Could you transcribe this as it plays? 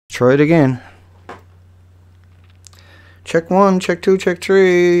Try it again. Check 1, check 2, check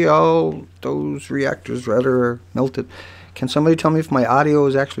 3. All those reactors rather are melted. Can somebody tell me if my audio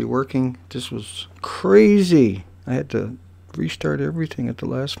is actually working? This was crazy. I had to restart everything at the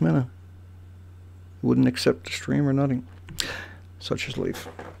last minute. Wouldn't accept the stream or nothing. Such is life.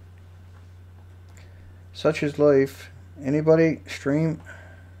 Such is life. Anybody? Stream?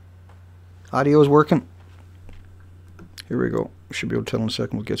 Audio is working? Here we go. We should be able to tell in a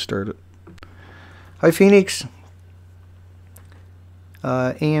second. We'll get started. Hi, Phoenix.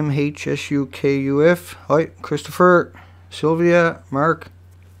 AMHSUKUF. Hi, Christopher. Sylvia. Mark.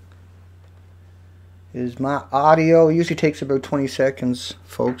 Is my audio usually takes about 20 seconds,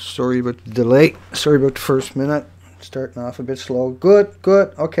 folks. Sorry about the delay. Sorry about the first minute. Starting off a bit slow. Good,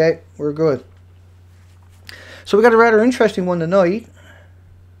 good. Okay, we're good. So we got a rather interesting one tonight.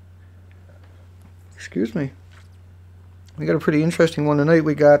 Excuse me. We got a pretty interesting one tonight.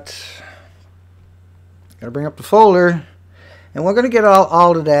 We got to bring up the folder. And we're going to get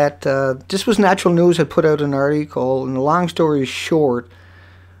all of that. This was Natural News had put out an article. And the long story short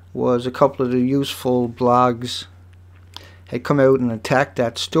was a couple of the useful blogs had come out and attacked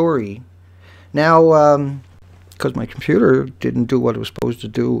that story. Now, because my computer didn't do what it was supposed to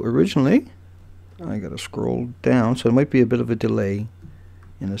do originally, I got to scroll down. So it might be a bit of a delay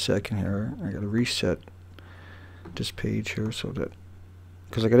in a second here. I got to reset this page here so that,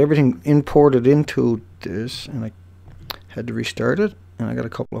 because I got everything imported into this and I had to restart it, and I got a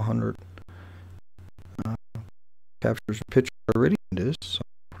couple of hundred captures of pictures already in this. So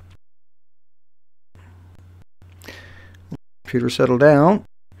computer settle down,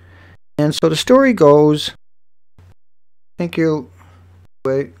 and so the story goes. Thank you.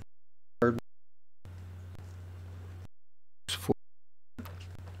 Wait.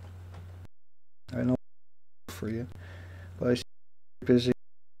 I know for you, but I see you're busy.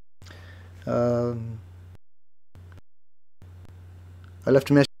 I left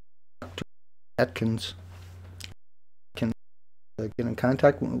a message to Atkins. Can get in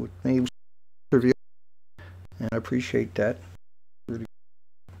contact with me, and I appreciate that. Really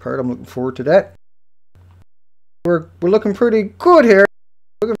part. I'm looking forward to that. We're looking pretty good here.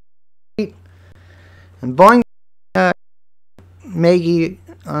 And Boing, Maggie,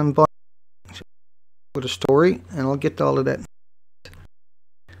 I'm Boing with a story, and I'll get to all of that.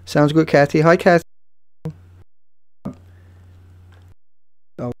 Sounds good, Kathy. Hi, Kathy.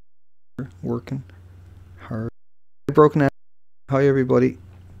 Working hard. Broken out. Hi, everybody.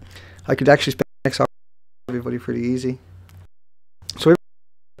 I could actually spend the next hour with everybody pretty easy. So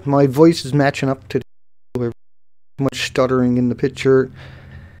my voice is matching up to much stuttering in the picture.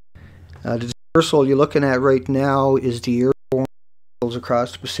 The dispersal you're looking at right now is the airborne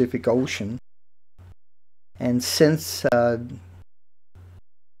across the Pacific Ocean. And since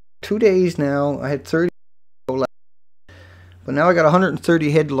 2 days now, I had 30, but now I got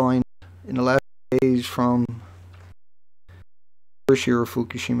 130 headlines in the last days from the first year of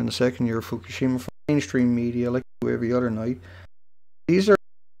Fukushima and the second year of Fukushima from mainstream media, like we do every other night. These are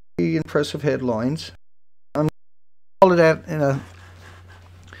pretty impressive headlines. I'm all of that in a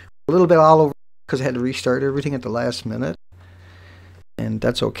little bit all over because I had to restart everything at the last minute, and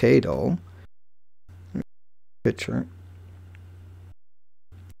that's okay though. Picture.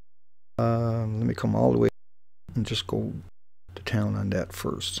 Let me come all the way and just go to town on that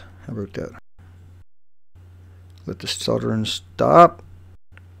first. How about that? Let the stuttering stop.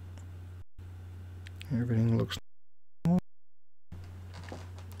 Everything looks normal.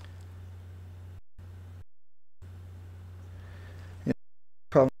 Yeah,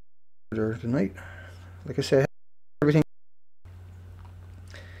 problem there tonight. Like I said, everything.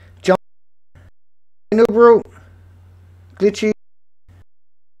 Jump. No, bro. Glitchy.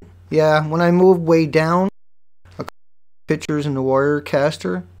 Yeah, when I move way down, pictures in the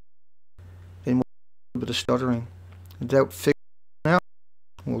Wirecaster, then a little bit of stuttering. Without fixing out,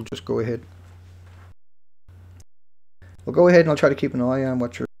 we'll just go ahead. We'll go ahead and I'll try to keep an eye on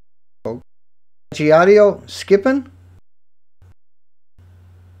what you're. G audio skipping.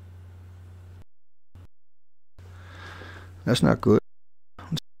 That's not good.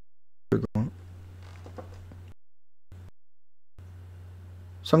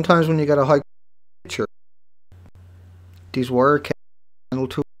 Sometimes when you got a high picture, these Wirecaster handle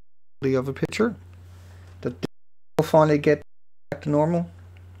too of a picture that they'll finally get back to normal.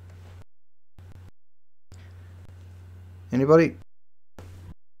 Anybody?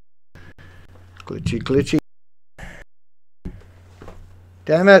 Glitchy, glitchy.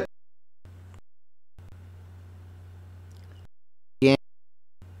 Damn it. Yeah.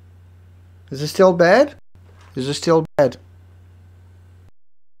 Is it still bad? Is it still bad?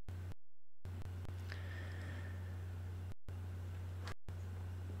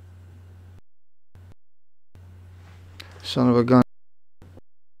 Son of a gun.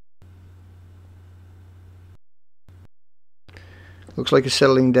 Looks like it's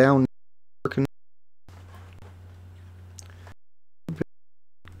settling down.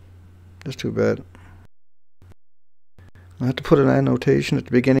 That's too bad. I have to put an annotation at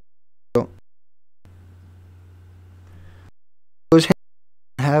the beginning. It was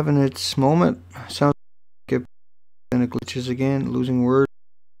having its moment. Sounds like it glitches again, losing words.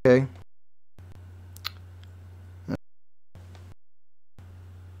 Okay.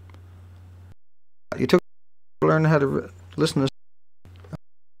 You took to learn how to listen to.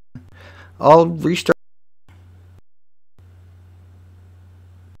 I'll restart.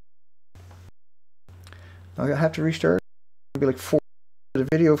 I have to restart. It'll be like 4 the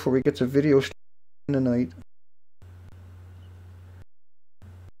video before we get the video started in the night.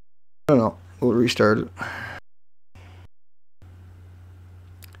 I don't know. We'll restart it.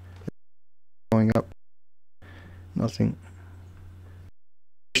 Going up. Nothing.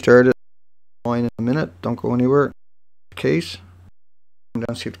 Restart it. In a minute. Don't go anywhere. Case. Come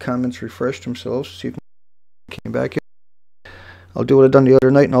down, see if the comments refreshed themselves. See if it came back in. I'll do what I done the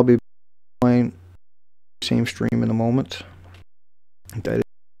other night, and I'll be fine. Same stream in a moment. That is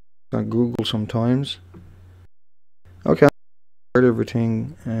on Google sometimes. Okay, I'll start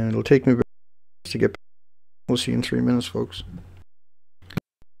everything, and it'll take me to get back. We'll see you in 3 minutes, folks.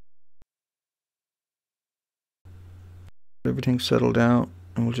 Everything settled down,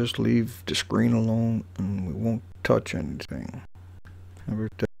 and we'll just leave the screen alone, and we won't touch anything. I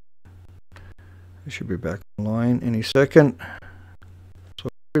should be back online any second. So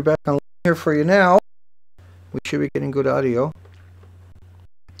I'll be back online here for you now. We should be getting good audio.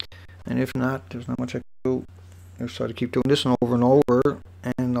 And if not, there's not much I can do. I'll try to keep doing this one over and over.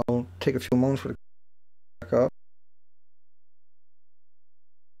 And I'll take a few moments for the back up.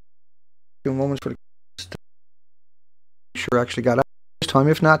 A few moments for the sure I actually got out this time.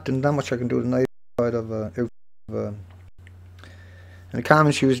 If not, then not much I can do tonight. And the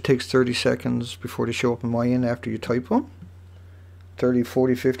comments usually takes 30 seconds before they show up in my end after you type them. 30,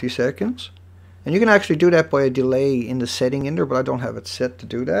 40, 50 seconds. And you can actually do that by a delay in the setting in there, but I don't have it set to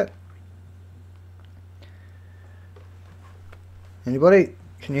do that. Anybody?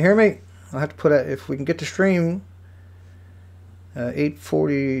 Can you hear me? I'll have to put a, if we can get the stream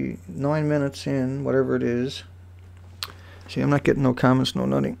 8:49 minutes in, whatever it is. See, I'm not getting no comments, no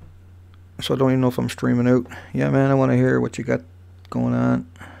nothing. So I don't even know if I'm streaming out. Yeah, man, I want to hear what you got going on.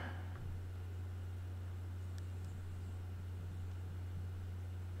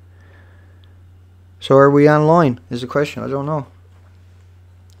 So are we online is the question. I don't know.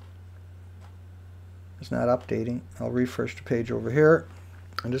 It's not updating. I'll refresh the page over here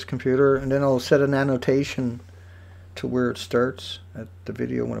on this computer, and then I'll set an annotation to where it starts at the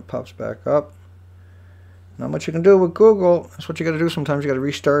video when it pops back up. Not much you can do with Google. That's what you got to do sometimes. You got to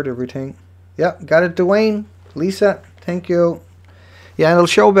restart everything. Yeah, got it, Dwayne. Lisa, thank you. Yeah, it'll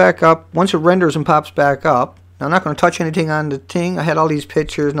show back up once it renders and pops back up. Now, I'm not going to touch anything on the thing. I had all these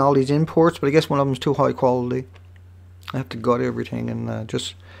pictures and all these imports, but I guess one of them is too high quality. I have to gut everything and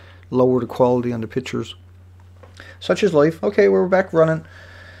just lower the quality on the pictures. Such is life. Okay, we're back running.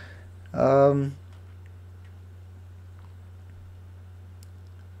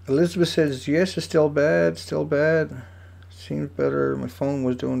 Elizabeth says, yes, it's still bad, still bad. Seems better. My phone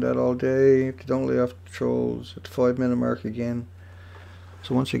was doing that all day. Don't lay off controls at the 5-minute mark again.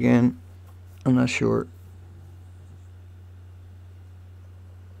 So once again, I'm not sure.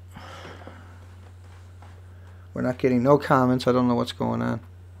 We're not getting no comments. I don't know what's going on.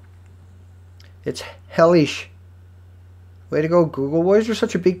 It's hellish. Way to go, Google. Why is there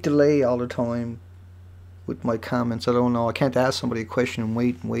such a big delay all the time with my comments? I don't know. I can't ask somebody a question and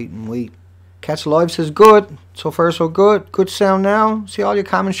wait and wait and wait. Cats Alive says good. So far so good. Good sound now. See, all your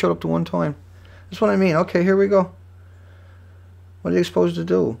comments showed up to one time. That's what I mean. Okay, here we go. What are you supposed to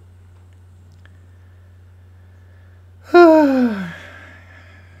do?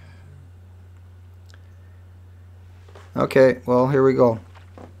 Okay, well, here we go.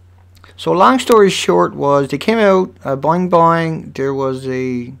 So long story short was they came out, Boing Boing. There was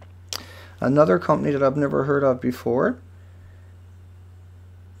another company that I've never heard of before.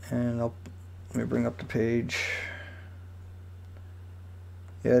 And let me bring up the page.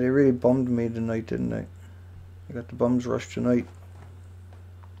 Yeah, they really bummed me tonight, didn't they? I got the bums rush tonight.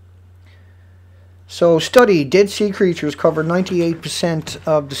 So, study, dead sea creatures cover 98%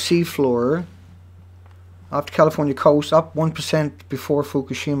 of the seafloor off the California coast, up 1% before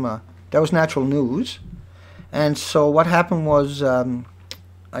Fukushima. That was natural news. And so what happened was I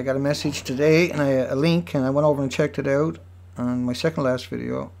got a message today and a link, and I went over and checked it out on my second last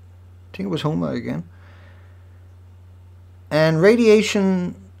video. I think it was Homa again. And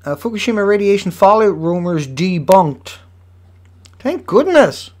Fukushima radiation fallout rumors debunked. Thank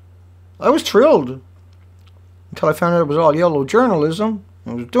goodness. I was thrilled until I found out it was all yellow journalism.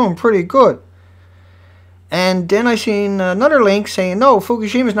 It was doing pretty good. And then I seen another link saying, no,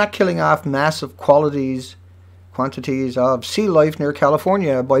 Fukushima is not killing off massive quantities of sea life near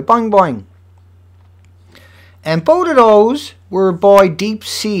California by Boing Boing. And both of those were by Deep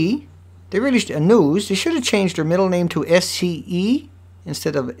Sea. They released a news. They should have changed their middle name to SCE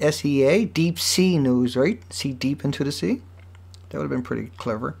instead of SEA. Deep Sea News, right? See deep into the sea. That would have been pretty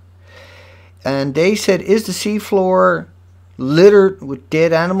clever. And they said, is the seafloor littered with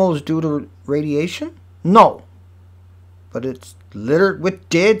dead animals due to radiation? No. But it's littered with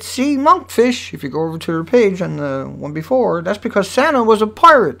dead sea monkfish. If you go over to their page on the one before, that's because Santa was a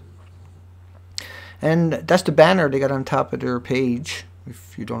pirate. And that's the banner they got on top of their page,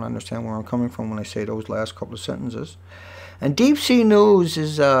 if you don't understand where I'm coming from when I say those last couple of sentences. And Deep Sea News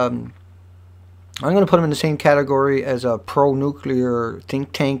is, I'm going to put them in the same category as a pro-nuclear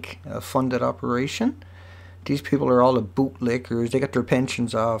think tank funded operation. These people are all the bootlickers. They get their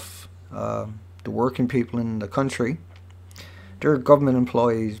pensions off the working people in the country. They're government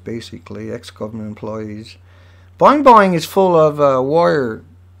employees, basically, ex-government employees. Boing Boing is full of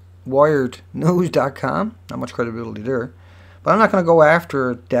wirednews.com. Not much credibility there. But I'm not going to go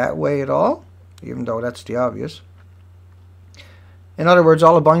after it that way at all, even though that's the obvious. In other words,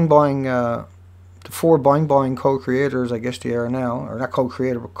 all the Boing Boing, the 4 Boing Boing co-creators, I guess they are now, or not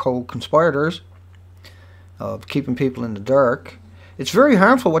co-creator, but co-conspirators, of keeping people in the dark. It's very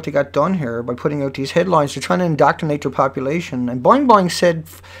harmful what they got done here by putting out these headlines. They're trying to indoctrinate their population. And Boing Boing said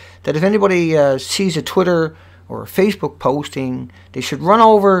that if anybody sees a Twitter or a Facebook posting, they should run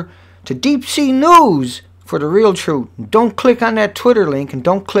over to Deep Sea News for the real truth. Don't click on that Twitter link and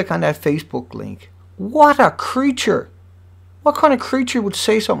don't click on that Facebook link. What a creature. What kind of creature would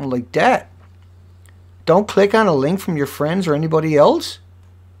say something like that? Don't click on a link from your friends or anybody else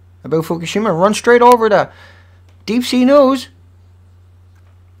about Fukushima. Run straight over to Deep Sea News,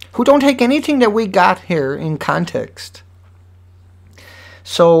 who don't take anything that we got here in context.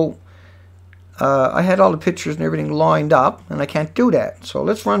 So I had all the pictures and everything lined up, and I can't do that. So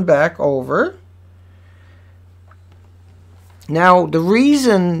let's run back over. Now, the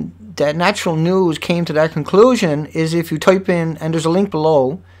reason that Natural News came to that conclusion is if you type in, and there's a link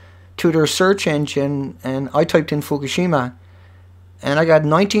below, to their search engine, and I typed in Fukushima, and I got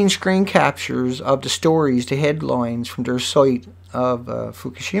 19 screen captures of the stories, the headlines from their site of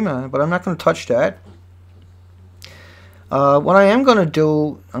Fukushima, but I'm not going to touch that. What I am going to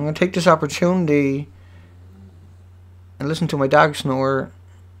do, I'm going to take this opportunity and listen to my dog snore.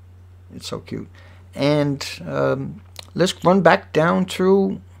 It's so cute. And let's run back down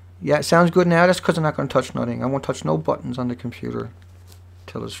through. Yeah, it sounds good now. That's because I'm not going to touch nothing. I won't touch no buttons on the computer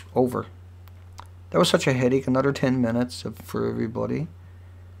till it's over. That was such a headache. Another 10 minutes for everybody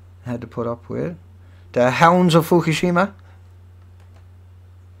I had to put up with. The hounds of Fukushima.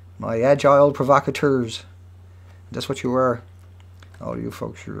 My agile provocateurs. That's what you are. All you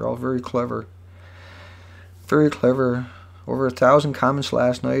folks, you're all very clever. Very clever. Over 1,000 comments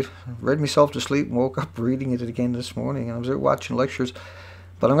last night. Read myself to sleep and woke up reading it again this morning. And I was out watching lectures.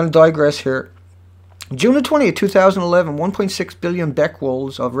 But I'm going to digress here. June the 20th, 2011, 1.6 billion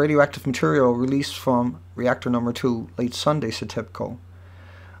becquerels of radioactive material released from reactor number 2 late Sunday, said TEPCO.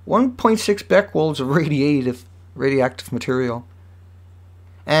 1.6 becquerels of radioactive material.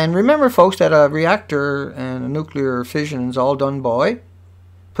 And remember, folks, that a reactor and a nuclear fission is all done by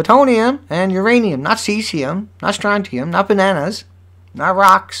plutonium and uranium, not cesium, not strontium, not bananas, not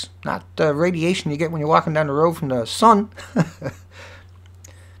rocks, not the radiation you get when you're walking down the road from the sun.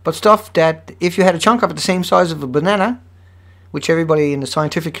 But stuff that, if you had a chunk of it the same size of a banana, which everybody in the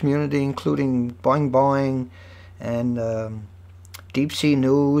scientific community, including Boing Boing and Deep Sea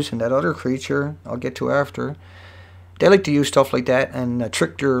News and that other creature I'll get to after, they like to use stuff like that and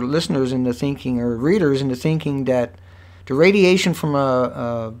trick their listeners into thinking, or readers into thinking, that the radiation from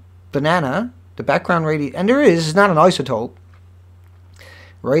a banana, the background radiation, and there is, it's not an isotope,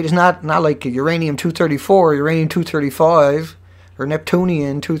 right? It's not like uranium-234 or uranium-235 or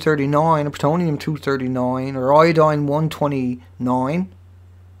Neptunium-239 or plutonium-239 or iodine-129,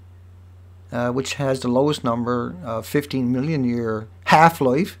 which has the lowest number of 15 million year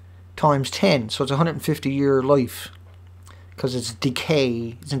half-life times 10, so it's 150-year life, because it's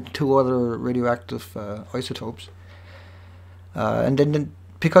decay. It's into 2 other radioactive isotopes. And then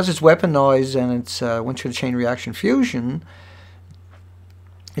because it's weaponized and it's went through the chain reaction fusion,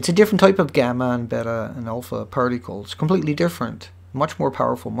 it's a different type of gamma and beta and alpha particles. Completely different. Much more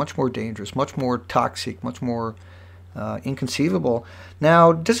powerful, much more dangerous, much more toxic, much more Inconceivable.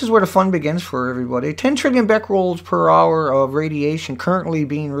 Now, this is where the fun begins for everybody. 10 trillion becquerels per hour of radiation currently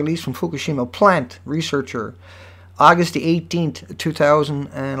being released from Fukushima plant, researcher, August the 18th,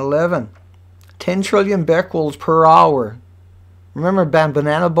 2011. 10 trillion becquerels per hour. Remember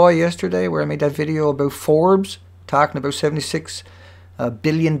Banana Boy yesterday, where I made that video about Forbes, talking about 76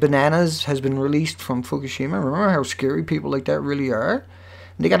 billion bananas has been released from Fukushima? Remember how scary people like that really are?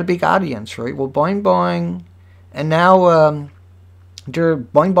 And they got a big audience, right? Well, Boing Boing. And now they're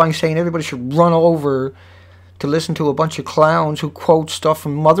Boing Boing saying everybody should run over to listen to a bunch of clowns who quote stuff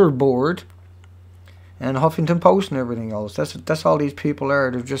from Motherboard and Huffington Post and everything else. That's all these people are.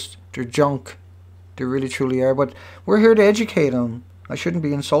 They're junk. They really truly are. But we're here to educate them. I shouldn't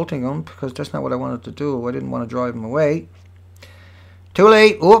be insulting them because that's not what I wanted to do. I didn't want to drive them away. Too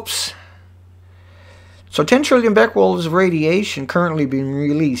late. Oops. So 10 trillion becquerels of radiation currently being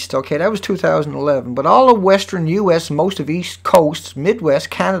released. Okay, that was 2011. But all of western U.S. and most of East Coast, Midwest,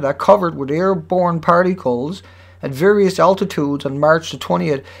 Canada covered with airborne particles at various altitudes on March the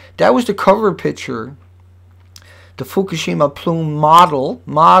 20th. That was the cover picture. The Fukushima plume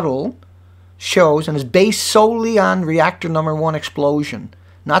model shows and is based solely on reactor number 1 explosion.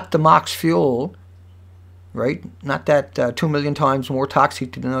 Not the MOX fuel, right? Not that 2 million times more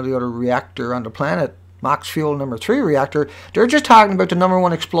toxic than any other reactor on the planet. MOX fuel number 3 reactor. They're just talking about the number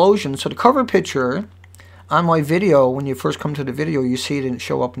 1 explosion. So the cover picture on my video, when you first come to the video, you see it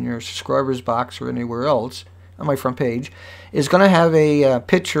show up in your subscribers box or anywhere else on my front page, is going to have a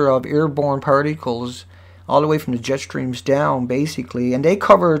picture of airborne particles all the way from the jet streams down, basically. And they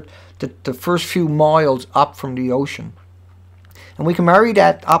covered the first few miles up from the ocean. And we can marry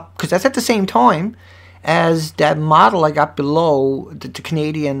that up, because that's at the same time as that model I got below, the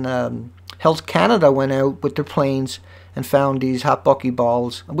Canadian Health Canada went out with their planes and found these hot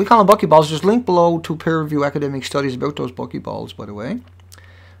buckyballs. We call them buckyballs. There's a link below to peer-reviewed academic studies about those buckyballs, by the way.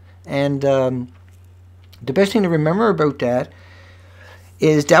 And the best thing to remember about that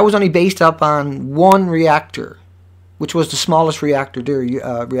is that was only based up on one reactor, which was the smallest reactor there,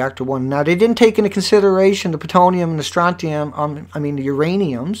 reactor 1. Now, they didn't take into consideration the plutonium and the strontium, the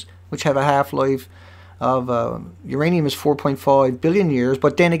uraniums, which have a half-life of uranium is 4.5 billion years,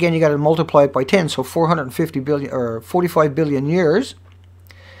 but then again you got to multiply it by 10, so 450 billion or 45 billion years.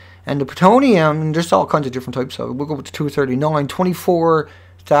 And the plutonium, there's all kinds of different types of it. We'll go with the 239,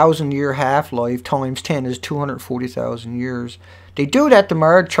 24,000 year half-life times 10 is 240,000 years. They do that to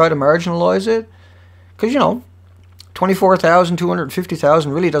try to marginalize it, because 24,000,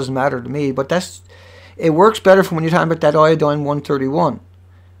 250,000 really doesn't matter to me, but it works better for when you're talking about that iodine 131.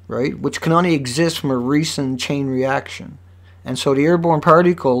 Right, which can only exist from a recent chain reaction. And so the airborne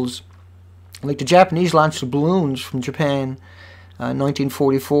particles, like the Japanese launched the balloons from Japan in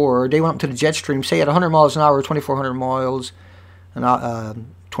 1944, they went up to the jet stream, say at 100 miles an hour, 2,400 miles, and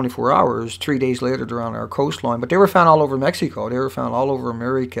 24 hours, 3 days later they're on our coastline. But they were found all over Mexico, they were found all over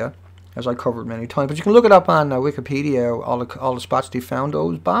America, as I covered many times. But you can look it up on Wikipedia, all the spots they found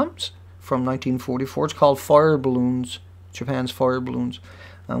those bombs from 1944. It's called fire balloons, Japan's fire balloons.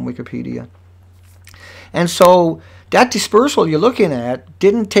 On Wikipedia. And so that dispersal you're looking at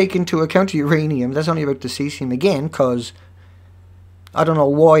didn't take into account the uranium. That's only about the cesium, again, because I don't know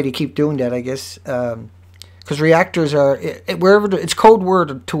why they keep doing that, I guess, because reactors are, wherever it's code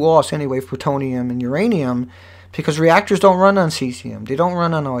word to us anyway, for plutonium and uranium, because reactors don't run on cesium, they don't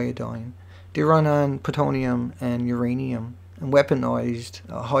run on iodine, they run on plutonium and uranium, and weaponized,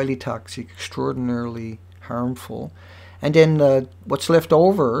 highly toxic, extraordinarily harmful. And then what's left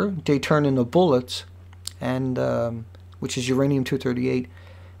over, they turn into bullets, and which is uranium-238.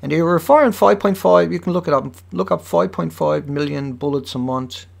 And they were firing 5.5, you can look it up, look up 5.5 million bullets a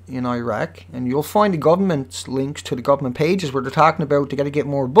month in Iraq, and you'll find the government's links to the government pages where they're talking about they got to get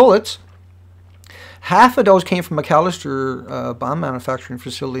more bullets. Half of those came from McAllister bomb manufacturing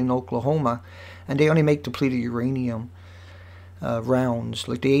facility in Oklahoma, and they only make depleted uranium rounds.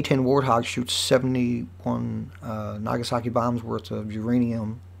 Like the A-10 Warthog shoots 71 Nagasaki bombs worth of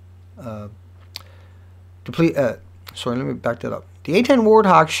uranium. Sorry, let me back that up. The A-10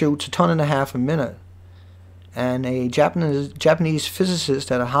 Warthog shoots 1.5 tons a minute, and a Japanese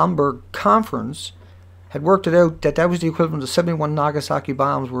physicist at a Hamburg conference had worked it out that was the equivalent of 71 Nagasaki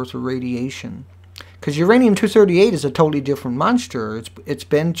bombs worth of radiation. Because uranium-238 is a totally different monster. It's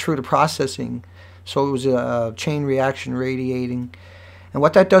been through the processing. So it was a chain reaction radiating. And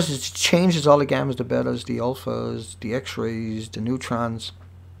what that does is it changes all the gammas, the betas, the alphas, the x-rays, the neutrons,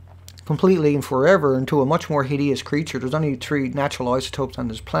 completely and forever into a much more hideous creature. There's only 3 natural isotopes on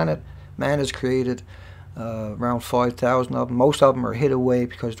this planet. Man has created around 5,000 of them. Most of them are hid away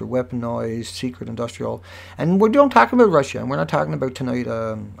because they're weaponized, secret, industrial. And we don't talk about Russia, and we're not talking about tonight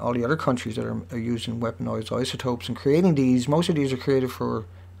all the other countries that are using weaponized isotopes and creating these. Most of these are created for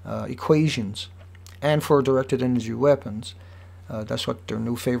equations and for directed energy weapons. That's what their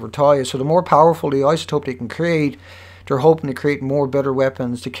new favorite toy is. So the more powerful the isotope they can create, they're hoping to create more better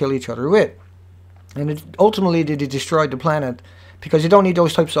weapons to kill each other with. And ultimately they destroyed the planet because you don't need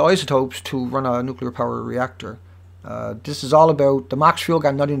those types of isotopes to run a nuclear power reactor. This is all about, the Max fuel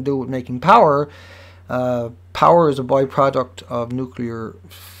got nothing to do with making power. Power is a byproduct of nuclear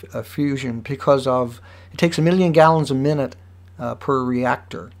fusion because of, it takes 1 million gallons a minute per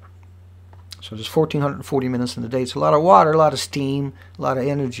reactor. So there's 1,440 minutes in the day. It's a lot of water, a lot of steam, a lot of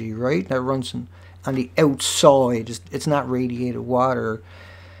energy, right? That runs on the outside. It's not radiated water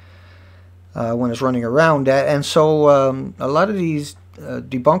when it's running around that. And so a lot of these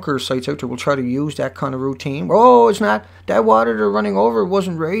debunker sites out there will try to use that kind of routine. Oh, it's not, that water they're running over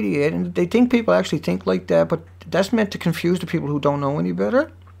wasn't radiated. And they think people actually think like that, but that's meant to confuse the people who don't know any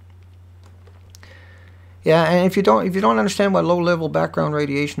better. Yeah, and if you don't understand what low-level background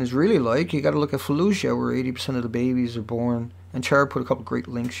radiation is really like, you got to look at Fallujah, where 80% of the babies are born. And Char put a couple of great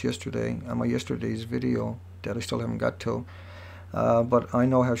links yesterday on my yesterday's video that I still haven't got to, but I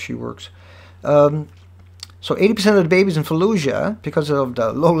know how she works. So 80% of the babies in Fallujah, because of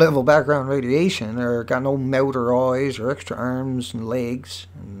the low-level background radiation, are got no mouth or eyes or extra arms and legs,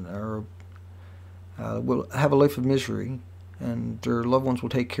 and will have a life of misery, and their loved ones will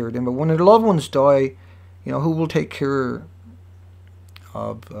take care of them. But when their loved ones die, you know, who will take care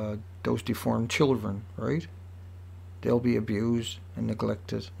of those deformed children, right? They'll be abused and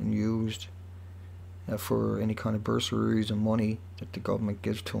neglected and used for any kind of bursaries and money that the government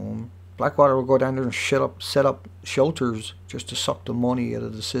gives to them. Blackwater will go down there and set up shelters just to suck the money out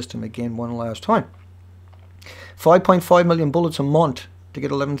of the system again one last time. 5.5 million bullets a month to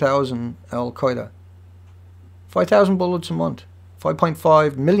get 11,000 Al-Qaeda. 5,000 bullets a month.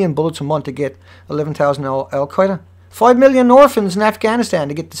 5.5 million bullets a month to get 11,000 Al-Qaeda. 5 million orphans in Afghanistan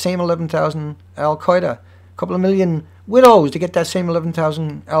to get the same 11,000 Al-Qaeda. A couple of million widows to get that same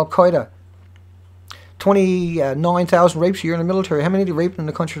 11,000 Al-Qaeda. 29,000 rapes a year in the military. How many are they raping in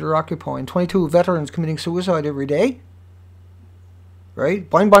the country they're occupying? 22 veterans committing suicide every day. Right?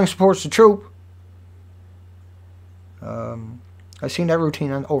 Boing Boing supports the troop. I've seen that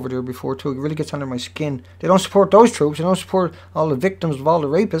routine over there before too. It really gets under my skin. They don't support those troops. They don't support all the victims of all the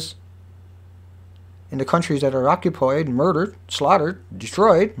rapists in the countries that are occupied, murdered, slaughtered,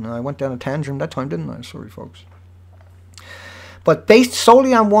 destroyed. And I went down a tangent that time, didn't I? Sorry, folks. But based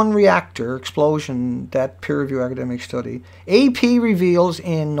solely on one reactor explosion, that peer-reviewed academic study, AP reveals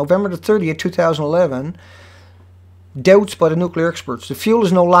in November the 30th, 2011, doubts by the nuclear experts. The fuel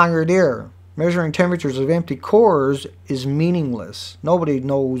is no longer there. Measuring temperatures of empty cores is meaningless. Nobody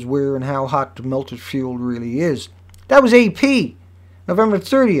knows where and how hot the melted fuel really is. That was AP, November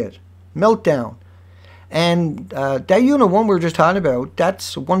 30th, meltdown. And that Unit 1 we were just talking about,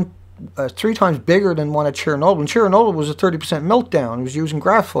 that's 3 times bigger than one at Chernobyl. And Chernobyl was a 30% meltdown. It was using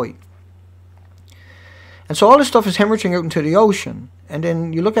graphite. And so all this stuff is hemorrhaging out into the ocean. And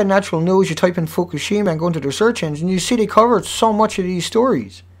then you look at natural news, you type in Fukushima and go into their search engine, and you see they cover so much of these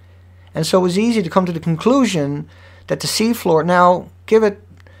stories. And so it was easy to come to the conclusion that the seafloor, now give it,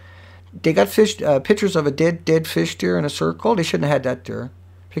 they got fish, pictures of a dead fish there in a circle. They shouldn't have had that there,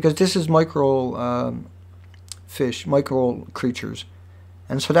 because this is micro fish, micro creatures.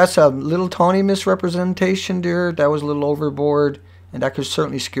 And so that's a little tiny misrepresentation there. That was a little overboard, and that could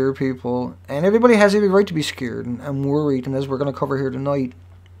certainly scare people. And everybody has every right to be scared and worried, and as we're going to cover here tonight.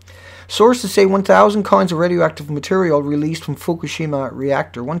 Sources say 1,000 kinds of radioactive material released from Fukushima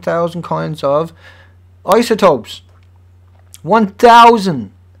reactor. 1,000 kinds of isotopes.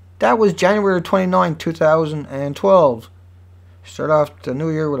 1,000! That was January 29, 2012. Start off the new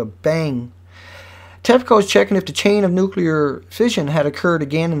year with a bang. TEPCO is checking if the chain of nuclear fission had occurred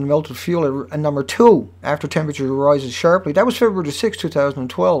again in the melted fuel at number 2 after temperature rises sharply. That was February 6,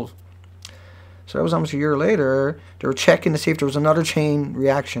 2012. So that was almost a year later. They were checking to see if there was another chain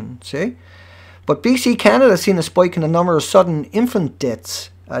reaction. See? But BC Canada has seen a spike in the number of sudden infant deaths.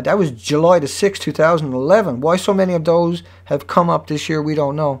 That was July the 6th, 2011. Why so many of those have come up this year, we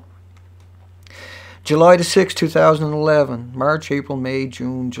don't know. July the 6th, 2011. March, April, May,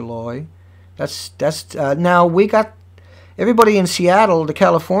 June, July. Now we got everybody in Seattle to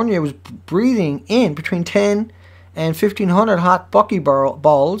California was breathing in between 10 and 1,500 hot bucky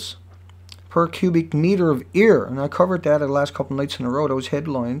balls per cubic meter of air, and I covered that the last couple of nights in a row. Those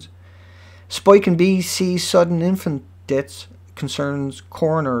headlines. Spike in BC sudden infant deaths concerns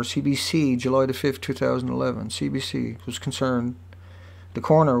coroner, CBC, July the 5th, 2011. CBC was concerned, the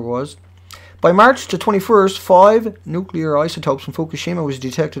coroner was. By March the 21st, 5 nuclear isotopes from Fukushima was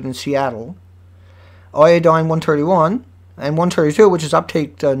detected in Seattle. Iodine-131 and 132, which is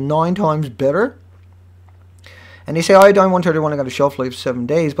uptake 9 times better. And they say iodine-131 got a shelf life of 7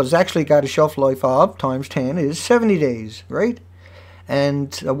 days, but it's actually got a shelf life of, times 10, is 70 days, right?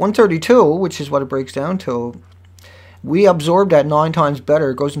 And 132, which is what it breaks down to, we absorb that 9 times better.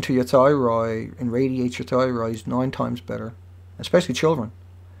 It goes into your thyroid and radiates your thyroid 9 times better, especially children.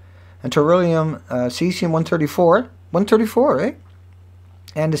 And beryllium, cesium-134, 134, eh?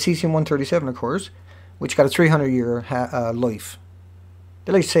 And the cesium-137, of course, which got a 300-year life.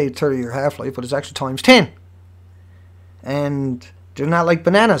 They like to say 30-year half-life, but it's actually times 10. And they're not like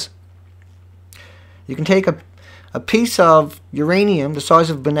bananas. You can take a piece of uranium the size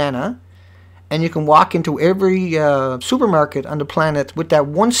of a banana, and you can walk into every supermarket on the planet with that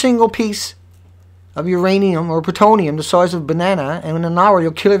one single piece of uranium or plutonium the size of a banana, and in an hour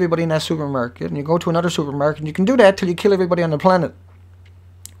you'll kill everybody in that supermarket. And you go to another supermarket, and you can do that till you kill everybody on the planet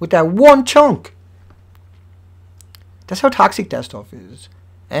with that one chunk. That's how toxic that stuff is.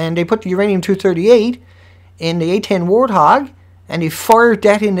 And they put the uranium-238 in the A-10 Warthog, and they fired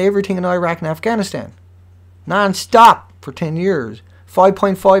that into everything in Iraq and Afghanistan. Non-stop for 10 years.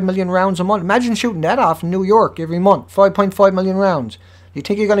 5.5 million rounds a month. Imagine shooting that off in New York every month. 5.5 million rounds. You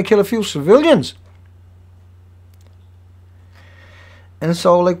think you're going to kill a few civilians? And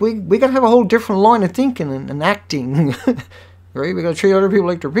so, like, we got to have a whole different line of thinking and acting. Right? We got to treat other people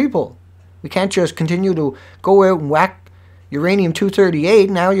like they're people. We can't just continue to go out and whack uranium-238.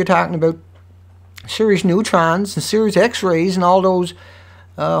 Now you're talking about serious neutrons and serious X-rays and all those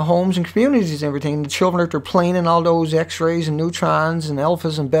homes and communities and everything. The children that are playing in all those X-rays and neutrons and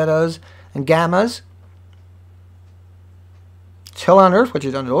alphas and betas and gammas. It's hell on earth what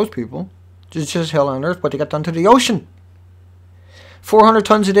you've done to those people. It's just hell on earth what they got done to the ocean. 400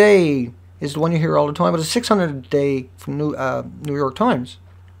 tons a day is the one you hear all the time, but it's 600 a day from New York Times.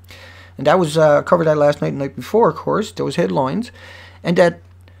 And that was covered that last night and the night before, of course. There was headlines. And that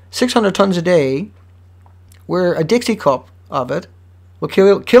 600 tons a day, where a Dixie cup of it will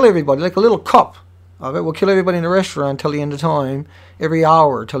kill everybody, like a little cup of it will kill everybody in the restaurant till the end of time, every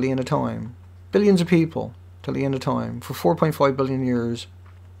hour till the end of time. Billions of people till the end of time for 4.5 billion years.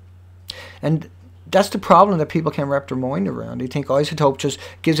 And that's the problem that people can't wrap their mind around. They think isotope just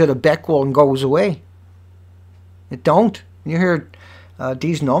gives it a Becquerel and goes away. It don't. When you hear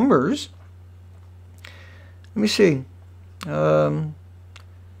these numbers, let me see.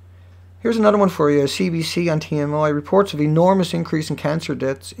 Here's another one for you. CBC on TMI reports of enormous increase in cancer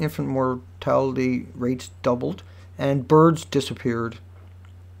deaths, infant mortality rates doubled, and birds disappeared.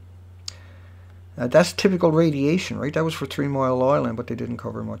 That's typical radiation, right? That was for 3 Mile Island, but they didn't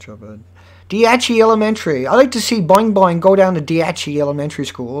cover much of it. Diachi Elementary. I like to see Boing Boing go down to Diachi Elementary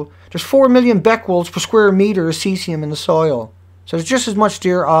School. There's 4 million becquerels per square meter of cesium in the soil. So there's just as much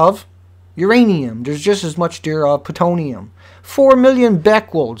there of uranium. There's just as much there of plutonium. 4 million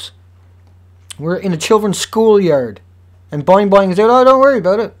becquerels. We're in a children's schoolyard. And Boing Boing is out, oh, don't worry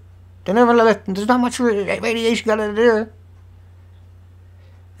about it. They never let it, there's not much radiation got out of there.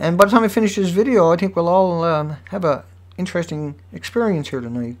 And by the time I finish this video, I think we'll all have an interesting experience here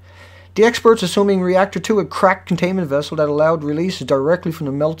tonight. The experts assuming reactor 2 had cracked containment vessel that allowed releases directly from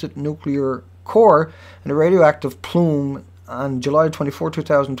the melted nuclear core, and the radioactive plume on July 24,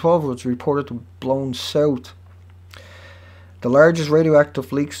 2012 was reported to have blown south. The largest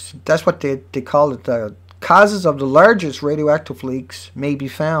radioactive leaks, that's what they call it, the causes of the largest radioactive leaks may be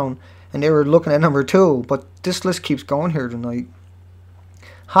found, and they were looking at number 2, but this list keeps going here tonight.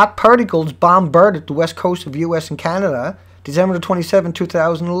 Hot particles bombarded the west coast of US and Canada, December 27,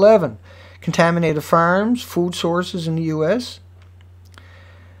 2011. Contaminated farms, food sources in the US.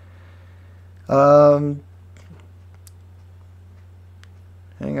 Hang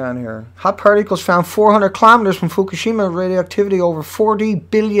on here. Hot particles found 400 kilometers from Fukushima, radioactivity over 40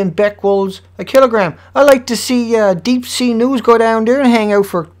 billion becquerels a kilogram. I like to see deepseanews go down there and hang out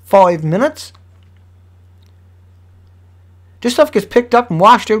for 5 minutes. This stuff gets picked up and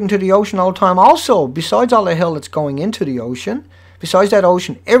washed out into the ocean all the time. Also, besides all the hell that's going into the ocean, besides that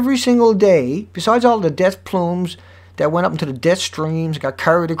ocean, every single day, besides all the death plumes that went up into the death streams, got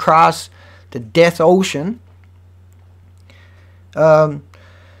carried across the death ocean,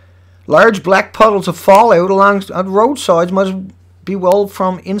 large black puddles of fallout along the roadsides must be well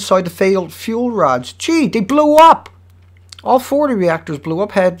from inside the failed fuel rods. Gee, they blew up! All 40 reactors blew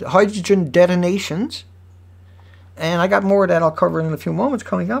up, had hydrogen detonations. And I got more of that I'll cover in a few moments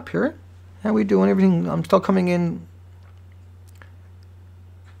coming up here. How we doing? Everything, I'm still coming in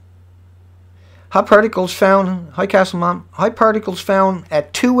Hot particles found, hi Castlemon, high particles found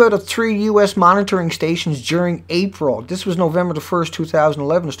at 2 out of 3 U.S. monitoring stations during April. This was November the 1st,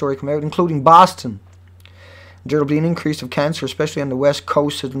 2011, the story came out, including Boston. There will be an increase of cancer, especially on the west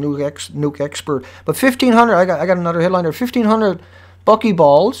coast, said the Nuke expert. But 1,500, I got another headline there, 1,500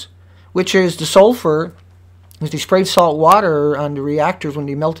 buckyballs, which is the sulfur, is they sprayed salt water on the reactors when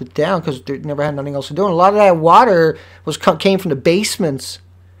they melted down because they never had nothing else to do. And a lot of that water came from the basements,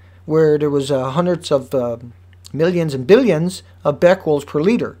 where there was hundreds of millions and billions of becquerels per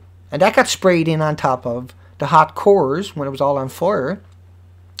liter. And that got sprayed in on top of the hot cores when it was all on fire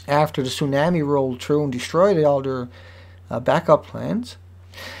after the tsunami rolled through and destroyed all their backup plans.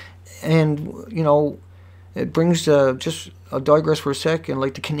 And, you know, it brings, just I'll digress for a second,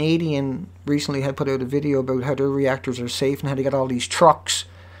 like the Canadian recently had put out a video about how their reactors are safe and how they got all these trucks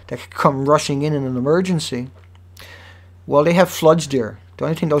that could come rushing in an emergency. Well, they have floods there. The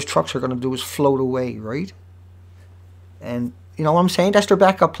only thing those trucks are going to do is float away, right? And you know what I'm saying? That's their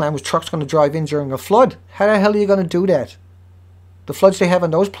backup plan, was trucks going to drive in during a flood. How the hell are you going to do that? The floods they have on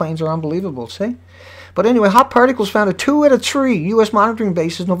those planes are unbelievable, see? But anyway, hot particles found at 2 out of 3 U.S. monitoring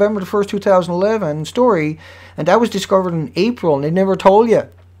bases, November the 1st, 2011 story, and that was discovered in April, and they never told you.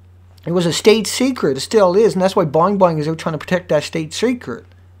 It was a state secret. It still is, and that's why Boing Boing is out trying to protect that state secret,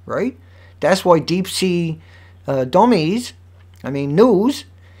 right? That's why deep sea dummies, news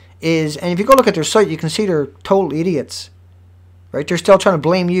is, and if you go look at their site, you can see they're total idiots, right? They're still trying to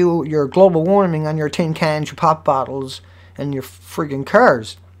blame your global warming on your tin cans, your pop bottles, and your friggin'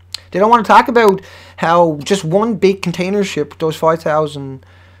 cars. They don't want to talk about how just one big container ship with those 5,000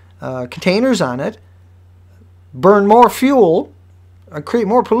 containers on it burn more fuel or create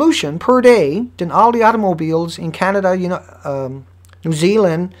more pollution per day than all the automobiles in Canada, New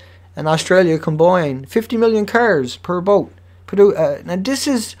Zealand, and Australia combined. 50 million cars per boat. And this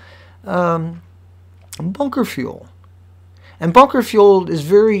is bunker fuel. And bunker fuel is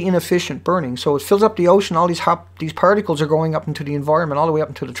very inefficient burning, so it fills up the ocean. All these particles are going up into the environment, all the way up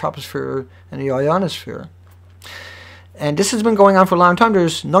into the troposphere and the ionosphere. And this has been going on for a long time.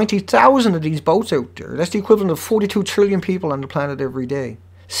 There's 90,000 of these boats out there. That's the equivalent of 42 trillion people on the planet every day.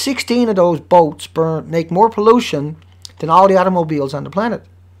 16 of those boats make more pollution than all the automobiles on the planet.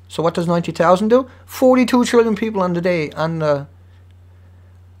 So what does 90,000 do? 42 trillion people on the day, on the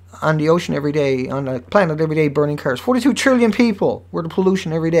ocean every day, on the planet every day, burning cars. 42 trillion people were the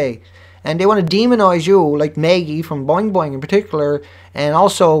pollution every day. And they want to demonize you, like Maggie from Boing Boing in particular, and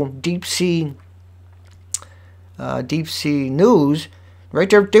also deep sea news, right?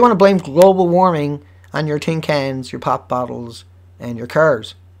 They want to blame global warming on your tin cans, your pop bottles, and your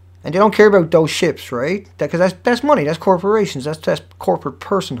cars. And they don't care about those ships, right? Because that's money, that's corporations, that's corporate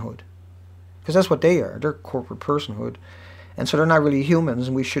personhood. Because that's what they are, they're corporate personhood. And so they're not really humans,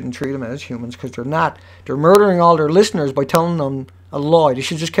 and we shouldn't treat them as humans, because they're not. They're murdering all their listeners by telling them a lie. They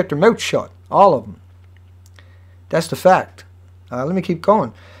should just kept their mouth shut, all of them. That's the fact. Let me keep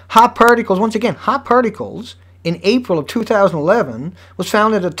going. Hot particles, once again, hot particles in April of 2011 was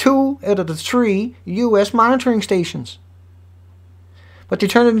found at 2 out of the 3 U.S. monitoring stations. But they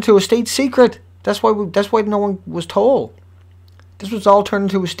turned it into a state secret. That's why no one was told. This was all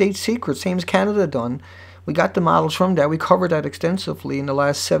turned into a state secret, same as Canada done. We got the models from that. We covered that extensively in the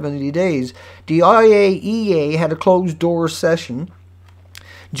last 70 days. The IAEA had a closed-door session,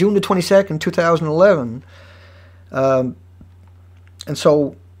 June the 22nd, 2011. And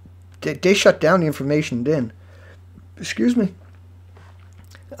so they shut down the information then. Excuse me.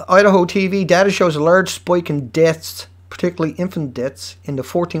 Idaho TV data shows a large spike in deaths, particularly infant deaths, in the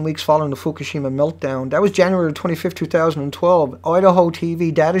 14 weeks following the Fukushima meltdown. That was January 25th, 2012. Idaho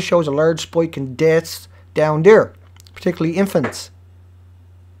TV data shows a large spike in deaths down there, particularly infants.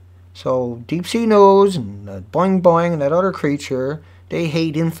 So deep sea news and Boing Boing and that other creature, they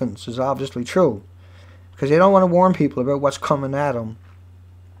hate infants, is obviously true, because they don't want to warn people about what's coming at them.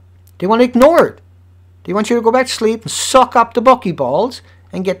 They want to ignore it. They want you to go back to sleep and suck up the buckyballs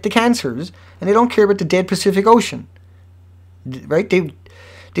and get the cancers, and they don't care about the dead Pacific Ocean, right?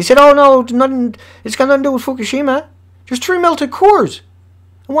 They said, oh no, nothing, it's got nothing to do with Fukushima. There's 3 melted cores,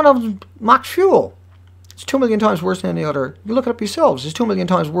 and one of them mocked fuel. It's 2 million times worse than any other. You look it up yourselves. It's 2 million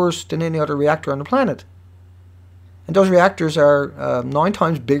times worse than any other reactor on the planet. And those reactors are 9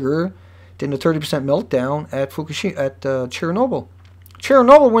 times bigger than the 30% meltdown at Chernobyl.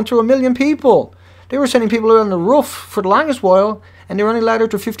 Chernobyl went through 1 million people. They were sending people out on the roof for the longest while, and they were only allowed out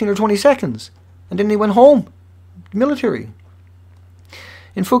for 15 or 20 seconds. And then they went home. Military.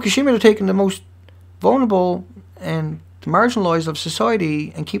 In Fukushima, they're taking the most vulnerable and the marginalized of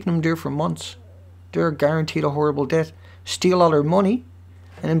society and keeping them there for months. They're guaranteed a horrible death. Steal all their money,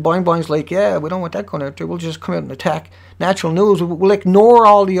 And then Boing Boing's like, yeah, we don't want that going out there. We'll just come out and attack Natural News. We'll ignore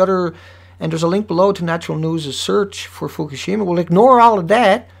all the other, and there's a link below to Natural News' search for Fukushima. We'll ignore all of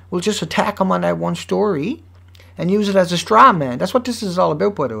that. We'll just attack them on that one story and use it as a straw man. That's what this is all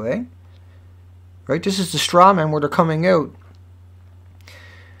about, by the way. Right? This is the straw man where they're coming out.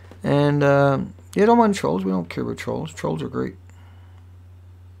 And, you don't mind trolls. We don't care about trolls. Trolls are great.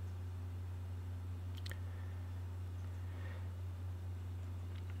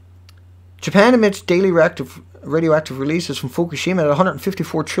 Japan emits daily radioactive releases from Fukushima at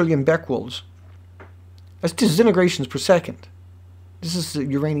 154 trillion becquerels. That's disintegrations per second. This is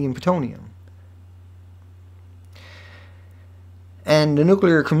uranium plutonium. And the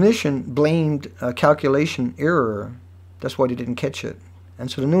Nuclear Commission blamed a calculation error. That's why they didn't catch it. And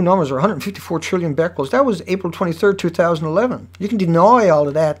so the new numbers are 154 trillion becquerels. That was April 23rd, 2011. You can deny all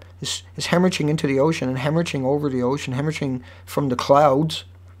of that. It's hemorrhaging into the ocean and hemorrhaging over the ocean, hemorrhaging from the clouds.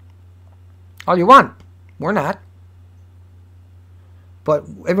 All you want. We're not. But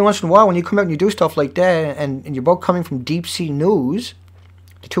every once in a while when you come out and you do stuff like that, and you're both coming from deepseanews,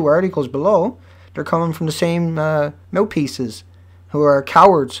 the two articles below, they're coming from the same mouthpieces, who are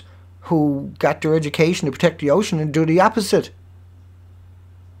cowards, who got their education to protect the ocean and do the opposite.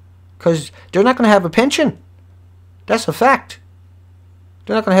 Because they're not going to have a pension. That's a fact.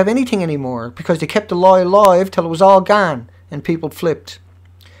 They're not going to have anything anymore because they kept the law alive till it was all gone and people flipped.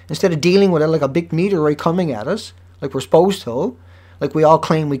 Instead of dealing with it like a big meteorite coming at us, like we're supposed to, like we all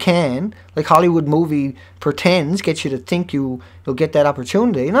claim we can, like Hollywood movie pretends, gets you to think you'll get that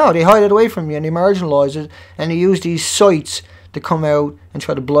opportunity. No, they hide it away from you and they marginalise it, and they use these sites to come out and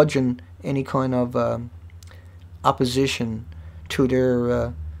try to bludgeon any kind of opposition to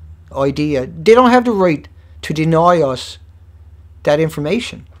their idea. They don't have the right to deny us that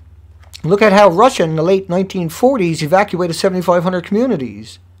information. Look at how Russia in the late 1940s evacuated 7,500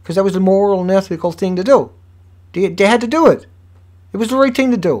 communities. Because that was the moral and ethical thing to do. They had to do it. It was the right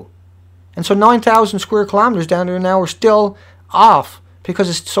thing to do. And so 9,000 square kilometers down there now are still off because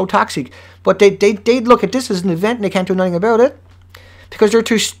it's so toxic. But they look at this as an event and they can't do nothing about it because they're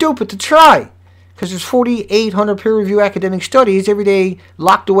too stupid to try. Because there's 4,800 peer-reviewed academic studies every day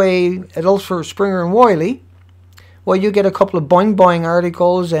locked away at Ulster, Springer and Wiley. Well, you get a couple of Boing Boing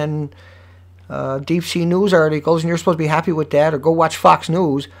articles and Deep Sea News articles, and you're supposed to be happy with that, or go watch Fox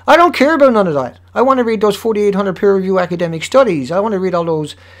News. I don't care about none of that. I want to read those 4,800 peer-reviewed academic studies. I want to read all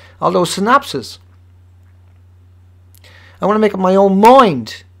those synopses. I want to make up my own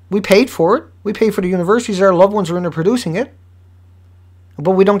mind. We paid for it. We pay for the universities. Our loved ones are in there producing it.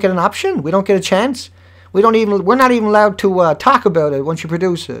 But we don't get an option. We don't get a chance. We're not even allowed to talk about it once you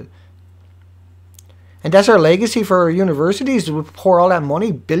produce it. And that's our legacy for our universities. We pour all that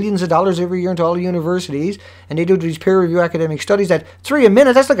money, billions of dollars every year into all the universities, and they do these peer-reviewed academic studies that 3 a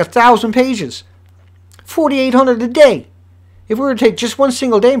minute, that's like 1,000 pages. 4,800 a day. If we were to take just one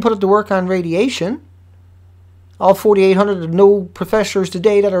single day and put it to work on radiation, all 4,800 new professors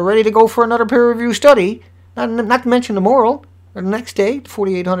today that are ready to go for another peer-reviewed study, not to mention tomorrow or the next day,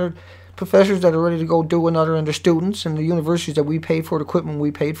 4,800 professors that are ready to go do another, and the students and the universities that we pay for, the equipment we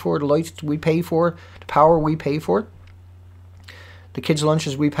paid for, the lights we pay for, the power we pay for, the kids'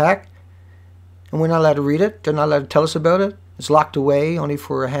 lunches we pack, and we're not allowed to read it. They're not allowed to tell us about it. It's locked away only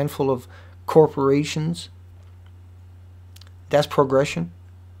for a handful of corporations. That's progression.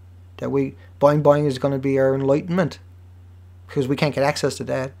 Boing Boing is going to be our enlightenment because we can't get access to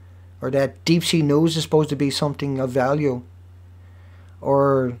that, or that Deep Sea News is supposed to be something of value.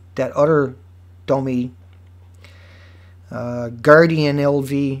 Or that other dummy,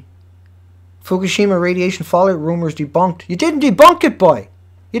 guardianlv, Fukushima radiation fallout rumors debunked. You didn't debunk it, boy.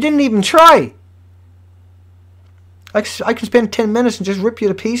 You didn't even try. I can spend 10 minutes and just rip you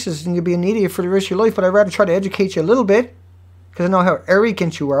to pieces and you'll be an idiot for the rest of your life, but I'd rather try to educate you a little bit because I know how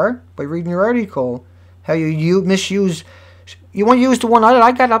arrogant you are by reading your article, how you misuse. You won't use the one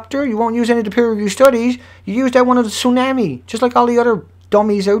I got up there. You won't use any of the peer-reviewed studies. You use that one of the tsunami, just like all the other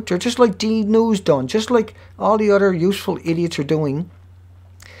dummies out there, just like D News done, just like all the other useful idiots are doing.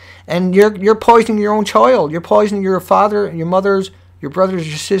 And you're poisoning your own child. You're poisoning your father, your mothers, your brothers,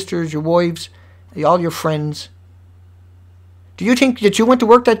 your sisters, your wives, all your friends. Do you think that you went to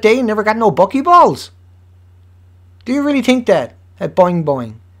work that day and never got no buckyballs? Do you really think that at Boing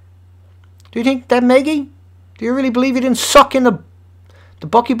Boing? Do you think that, Maggie? Do you really believe you didn't suck in the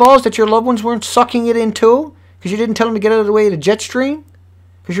buckyballs, that your loved ones weren't sucking it in too? Because you didn't tell them to get out of the way of the jet stream?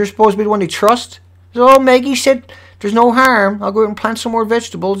 Because you're supposed to be the one they trust? So, oh, Maggie said there's no harm. I'll go out and plant some more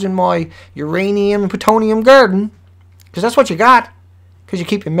vegetables in my uranium and plutonium garden. Because that's what you got. Because you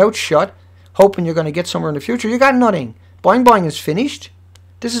keep your mouth shut, hoping you're going to get somewhere in the future. You got nothing. Boing Boing is finished.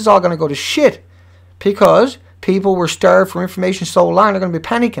 This is all going to go to shit because people were starved for information so long they're going to be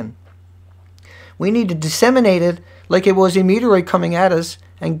panicking. We need to disseminate it like it was a meteorite coming at us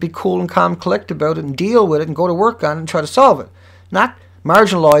and be cool and calm, collect about it and deal with it and go to work on it and try to solve it. Not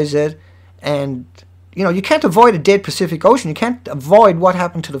marginalize it. And, you know, you can't avoid a dead Pacific Ocean. You can't avoid what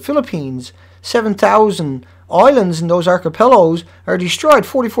happened to the Philippines. 7,000 islands in those archipelagos are destroyed,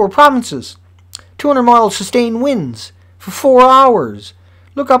 44 provinces. 200-mile sustained winds for 4 hours.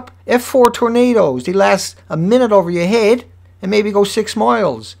 Look up F4 tornadoes. They last a minute over your head and maybe go 6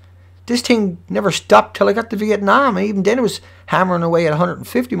 miles. This thing never stopped till I got to Vietnam, and even then it was hammering away at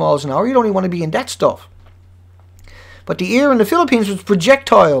 150 miles an hour. You don't even want to be in that stuff. But the air in the Philippines was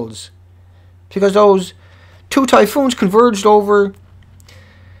projectiles because those 2 typhoons converged over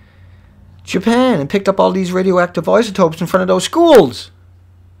Japan and picked up all these radioactive isotopes in front of those schools,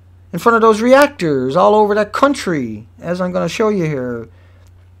 in front of those reactors all over that country, as I'm going to show you here.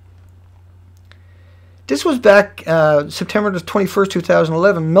 This was back September 21st,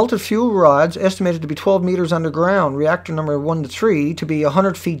 2011. Melted fuel rods estimated to be 12 meters underground, reactor number 1 to 3, to be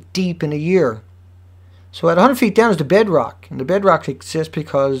 100 feet deep in a year. So at 100 feet down is the bedrock, and the bedrock exists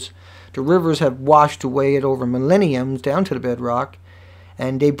because the rivers have washed away it over millenniums down to the bedrock,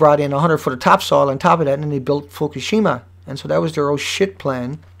 and they brought in 100 foot of topsoil on top of that, and then they built Fukushima. And so that was their old shit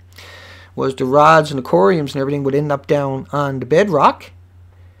plan, was the rods and the coriums and everything would end up down on the bedrock,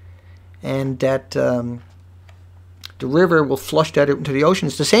 and that the river will flush that out into the ocean.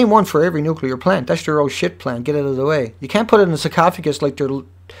 It's the same one for every nuclear plant. That's their old shit plan. Get it out of the way. You can't put it in a sarcophagus like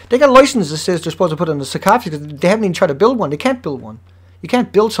they got a license that says they're supposed to put it in a sarcophagus. They haven't even tried to build one. They can't build one. You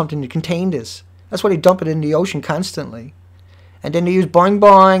can't build something to contain this. That's why they dump it in the ocean constantly. And then they use Boing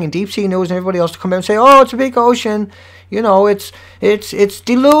Boing and deepseanews and everybody else to come out and say, oh, it's a big ocean. You know, it's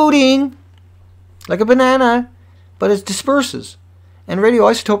diluting like a banana, but it disperses. And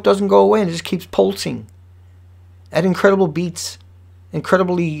radioisotope doesn't go away and it just keeps pulsing at incredible beats,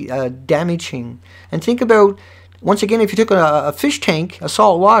 incredibly damaging. And think about, once again, if you took a fish tank, a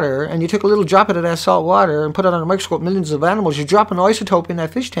salt water, and you took a little drop of that salt water and put it on a microscope, millions of animals, you drop an isotope in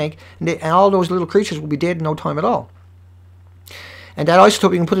that fish tank, and all those little creatures will be dead in no time at all. And that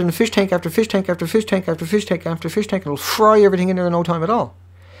isotope, you can put it in a fish tank after fish tank after fish tank after fish tank after fish tank, and it'll fry everything in there in no time at all.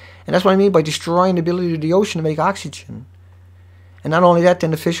 And that's what I mean by destroying the ability of the ocean to make oxygen. And not only that,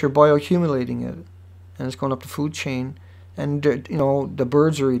 then the fish are bioaccumulating it, and it's going up the food chain, and you know, the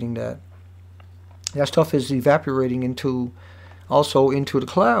birds are eating that. That stuff is evaporating also into the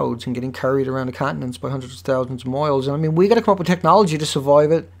clouds and getting carried around the continents by hundreds of thousands of miles. And I mean, we got to come up with technology to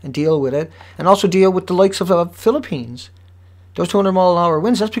survive it and deal with it, and also deal with the likes of the Philippines. Those 200-mile-an-hour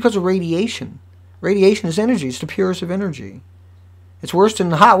winds, that's because of radiation. Radiation is energy. It's the purest of energy. It's worse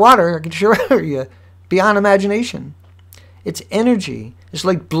than hot water, I can assure you, beyond imagination. It's energy. It's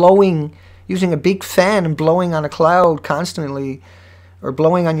like blowing, using a big fan and blowing on a cloud constantly, or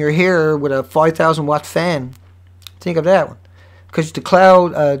blowing on your hair with a 5,000-watt fan. Think of that one. Because the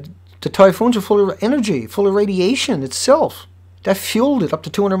cloud, the typhoons are full of energy, full of radiation itself. That fueled it up to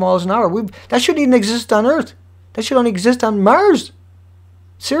 200 miles an hour. That shouldn't even exist on Earth. That should only exist on Mars.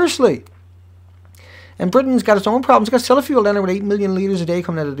 Seriously. And Britain's got its own problems. It's got cellar fuel down there with 8 million liters a day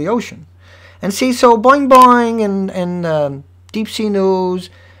coming out of the ocean. And see, so Boing Boing and deep sea news,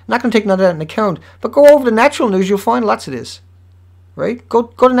 I'm not going to take none of that into account. But go over to natural news, you'll find lots of this. Right? Go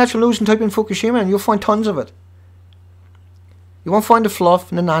to natural news and type in Fukushima and you'll find tons of it. You won't find the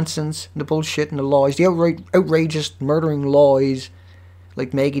fluff and the nonsense and the bullshit and the lies, the outrageous murdering lies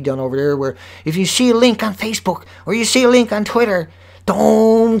like Maggie done over there, where if you see a link on Facebook or you see a link on Twitter,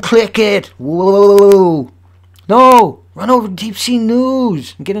 don't click it. Whoa. No. Run over to Deep Sea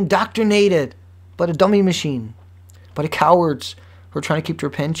News and get indoctrinated by the dummy machine, by the cowards who are trying to keep their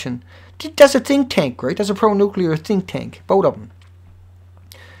pension. That's a think tank, right? That's a pro-nuclear think tank. Both of them.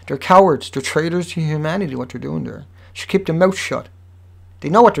 They're cowards. They're traitors to humanity, what they're doing there. Should keep their mouth shut. They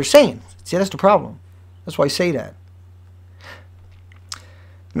know what they're saying. See, that's the problem. That's why I say that.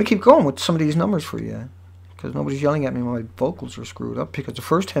 Let me keep going with some of these numbers for you, because nobody's yelling at me when my vocals are screwed up, because the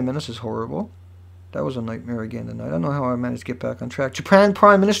first 10 minutes is horrible. That was a nightmare again tonight. I don't know how I managed to get back on track. Japan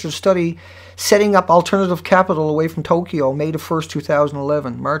Prime Minister's study setting up alternative capital away from Tokyo, May the 1st,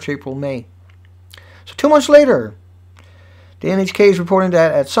 2011. March, April, May. So 2 months later, the NHK is reporting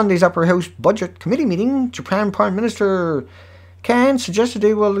that at Sunday's Upper House Budget Committee meeting, Japan Prime Minister Kan suggested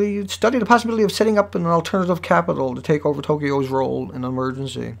they will study the possibility of setting up an alternative capital to take over Tokyo's role in an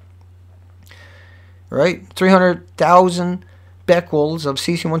emergency. Right? 300,000 becquerels of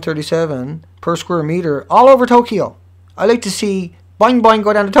cesium-137 per square meter all over Tokyo. I like to see Boing Boing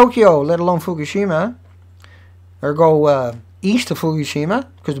go down to Tokyo, let alone Fukushima. Or go east of Fukushima,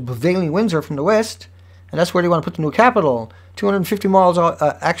 because the prevailing winds are from the west, and that's where they want to put the new capital, 250 miles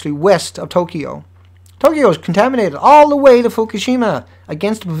actually west of Tokyo. Tokyo is contaminated all the way to Fukushima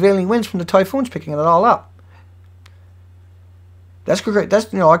against the prevailing winds from the typhoons picking it all up. That's great.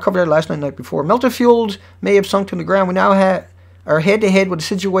 That's, I covered that last night before. Melted fuels may have sunk to the ground. We now are head to head with a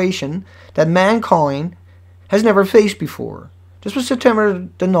situation that mankind has never faced before. This was September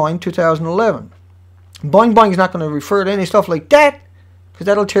the 9th, 2011. Boing Boing is not going to refer to any stuff like that, because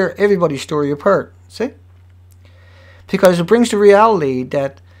that'll tear everybody's story apart. See? Because it brings the reality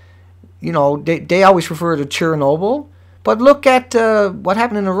that, they always refer to Chernobyl, but look at what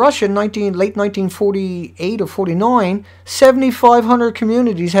happened in Russia in late 1948 or 49. 7,500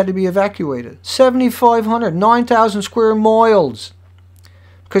 communities had to be evacuated. 7,500, 9,000 square miles.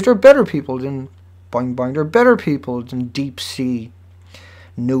 Because they're better people than Boing Boing. They're better people than Deep Sea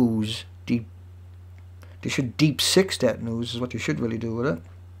News. They should deep six that news, is what you should really do with it.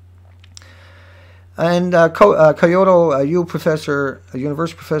 And Kyoto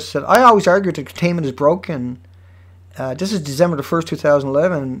university professor said, I always argue that containment is broken. This is December the 1st,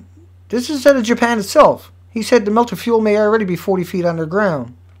 2011. This is out of Japan itself. He said the melted fuel may already be 40 feet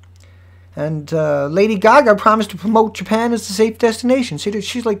underground. And Lady Gaga promised to promote Japan as a safe destination. See,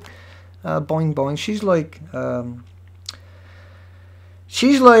 she's like Boing Boing. She's like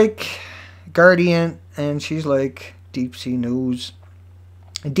Guardian, and she's like Deep Sea News.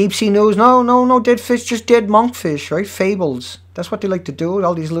 Deep Sea News, no dead fish, just dead monkfish, right? Fables. That's what they like to do,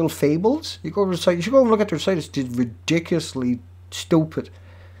 all these little fables. You go to the site, you should go and look at their site. It's ridiculously stupid.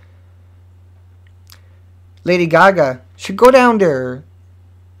 Lady Gaga should go down there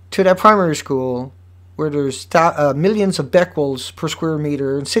to that primary school where there's millions of becquerels per square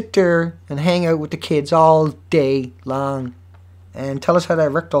meter, and sit there and hang out with the kids all day long and tell us how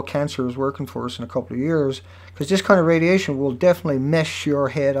that rectal cancer is working for us in a couple of years, because this kind of radiation will definitely mess your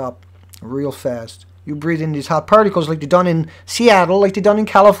head up real fast. You breathe in these hot particles like they done in Seattle, like they done in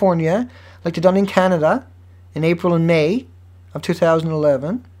California, like they done in Canada in April and May of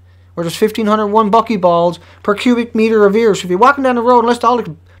 2011, where there's 1,501 buckyballs per cubic meter of air. So if you're walking down the road, unless all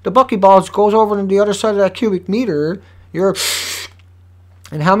the buckyballs goes over to the other side of that cubic meter, you're...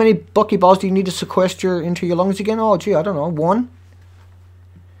 And how many buckyballs do you need to sequester into your lungs again? Oh, gee, I don't know, 1?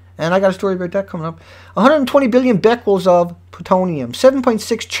 And I got a story about that coming up. 120 billion becquerels of plutonium,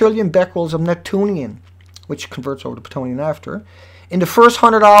 7.6 trillion becquerels of neptunium, which converts over to plutonium after, in the first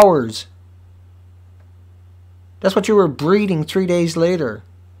 100 hours. That's what you were breathing 3 days later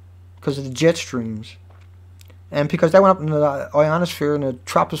because of the jet streams. And because that went up in the ionosphere and the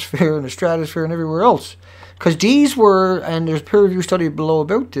troposphere and the stratosphere and everywhere else. Because these were, and there's a peer review study below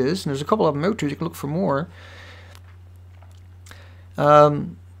about this, and there's a couple of them out there, you can look for more.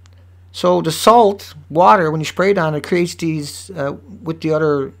 So the salt water, when you spray it on, it creates these, with the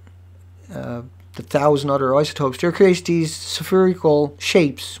other, the 1,000 other isotopes, there creates these spherical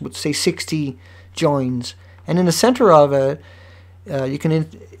shapes with, say, 60 joins. And in the center of it,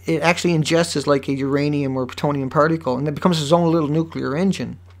 it actually ingests as like a uranium or plutonium particle, and it becomes its own little nuclear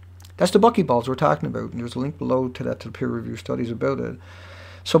engine. That's the buckyballs we're talking about, and there's a link below to that, to the peer review studies about it.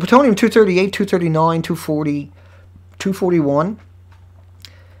 So plutonium-238, 239, 240, 241...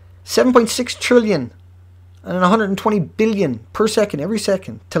 7.6 trillion and 120 billion per second, every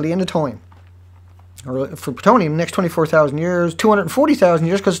second, till the end of time. Or for plutonium, next 24,000 years, 240,000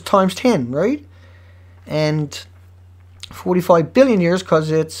 years because it's times 10, right? And 45 billion years because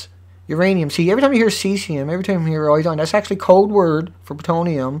it's uranium. See, every time you hear cesium, every time you hear iodine, that's actually code word for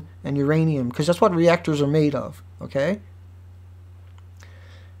plutonium and uranium, because that's what reactors are made of, okay?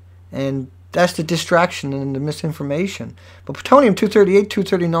 And that's the distraction and the misinformation. But plutonium-238,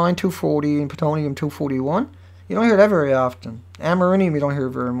 239, 240, and plutonium-241, you don't hear that very often. Amerinium, you don't hear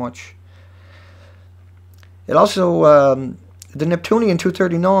very much. It also, the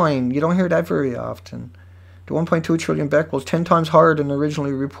neptunium-239, you don't hear that very often. The 1.2 trillion becquerels, 10 times higher than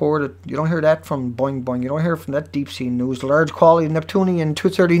originally reported. You don't hear that from Boing Boing. You don't hear from that Deep Sea News. The large quality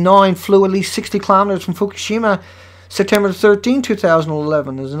neptunium-239 flew at least 60 kilometers from Fukushima September 13,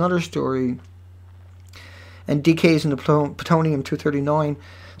 2011 is another story. And decays in the plutonium-239.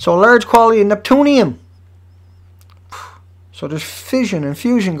 So a large quality of neptunium. So there's fission and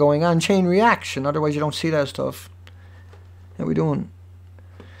fusion going on, chain reaction. Otherwise you don't see that stuff. How we doing?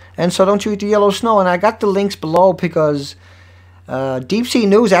 And so don't you eat the yellow snow. And I got the links below because Deep Sea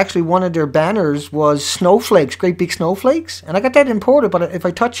News, actually one of their banners was snowflakes, great big snowflakes. And I got that imported, but if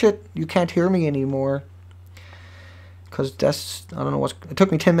I touch it, you can't hear me anymore. Because that's, I don't know what's, it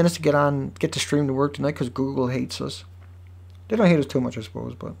took me 10 minutes to get the stream to work tonight because Google hates us. They don't hate us too much, I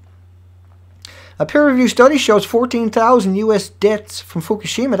suppose, but. A peer-reviewed study shows 14,000 U.S. deaths from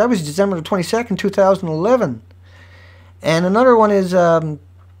Fukushima. That was December the 22nd, 2011. And another one is, on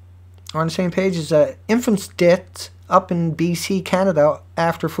the same page, is infants' deaths up in BC, Canada,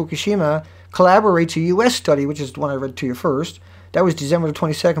 after Fukushima collaborates a U.S. study, which is the one I read to you first. That was December the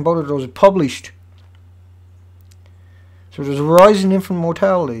 22nd. Both of those are published. So there's a rise in infant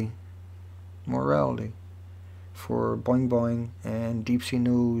mortality for Boing Boing and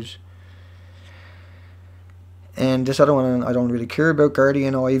deepseanews. And this other one I don't really care about,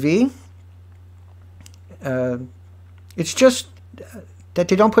 guardianlv. It's just that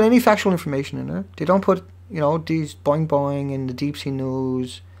they don't put any factual information in there. They don't put, these Boing Boing and the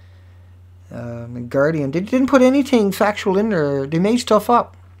deepseanews, and Guardian. They didn't put anything factual in there. They made stuff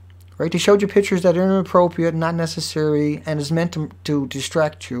up, right? They showed you pictures that are inappropriate, not necessary, and is meant to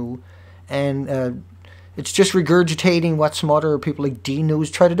distract you. And it's just regurgitating what some other people like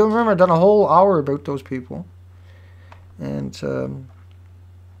D-News try to do. Remember, I've done a whole hour about those people. And before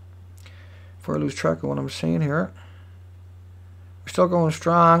I lose track of what I'm saying here, we're still going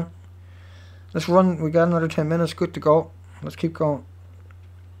strong. Let's run. We got another 10 minutes. Good to go. Let's keep going.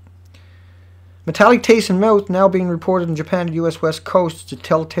 Metallic taste in mouth now being reported in Japan and U.S. West Coast. It's a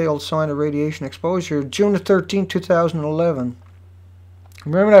telltale sign of radiation exposure. June the 13th, 2011.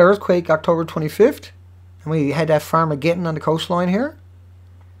 Remember that earthquake, October 25th? And we had that Farmageddon on the coastline here?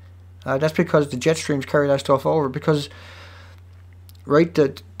 That's because the jet streams carry that stuff over. Because, right,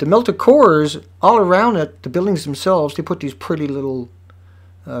 the melted cores all around it, the buildings themselves, they put these pretty little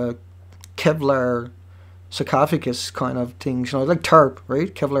Kevlar sarcophagus kind of things, like tarp,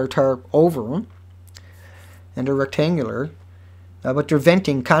 right? Kevlar tarp over them. And they're rectangular. But they're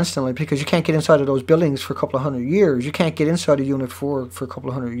venting constantly because you can't get inside of those buildings for a couple of 100 years. You can't get inside of Unit 4 for a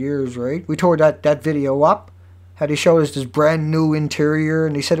couple of 100 years, right? We tore that video up. How they showed us this brand new interior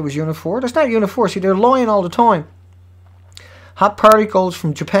and they said it was Unit 4. That's not Unit 4. See, they're lying all the time. Hot particles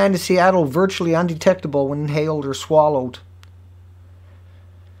from Japan to Seattle virtually undetectable when inhaled or swallowed.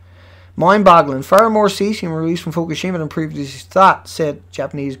 Mind-boggling. Far more cesium released from Fukushima than previously thought, said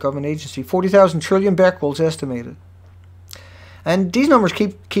Japanese government agency. 40,000 trillion becquerels estimated. And these numbers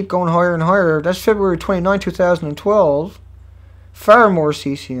keep going higher and higher. That's February 29, 2012. Far more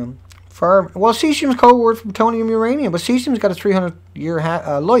cesium. Well, cesium's code word for plutonium uranium, but cesium's got a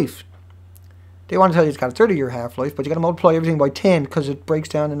 300-year life. They want to tell you it's got a 30-year half-life, but you got to multiply everything by 10 because it breaks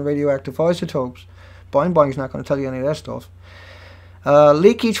down into radioactive isotopes. Boing Boing's not going to tell you any of that stuff.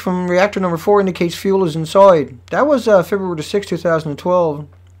 Leakage from reactor number 4 indicates fuel is inside. That was February 6, 2012.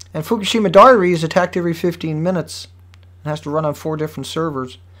 And Fukushima Diary is attacked every 15 minutes. It has to run on 4 different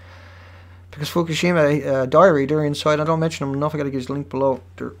servers. Because Fukushima Diary, they're inside. I don't mention them enough. I got to give you the link below.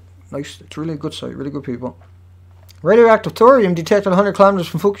 They're nice. It's really a good site. Really good people. Radioactive thorium detected 100 kilometers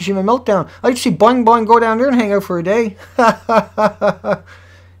from Fukushima meltdown. I like to see Boing Boing go down there and hang out for a day.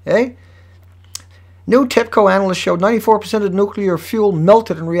 Hey? New TEPCO analysts showed 94% of the nuclear fuel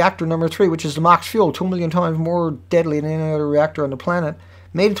melted in reactor number 3, which is the MOX fuel, 2 million times more deadly than any other reactor on the planet.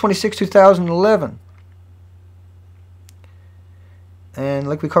 May 26, 2011. And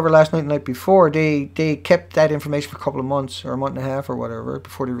like we covered last night and the night before, they kept that information for a couple of months or a month and a half or whatever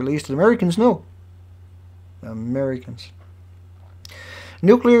before they released it. Americans knew. Americans.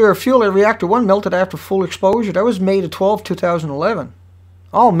 Nuclear fuel at reactor 1 melted after full exposure. That was May 12, 2011.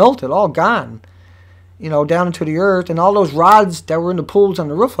 All melted, all gone. Down into the earth. And all those rods that were in the pools on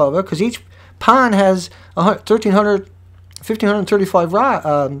the roof of it, because each pond has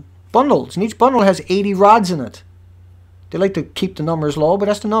 1,535 bundles. And each bundle has 80 rods in it. They like to keep the numbers low, but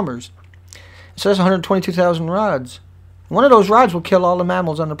that's the numbers. So that's 122,000 rods. One of those rods will kill all the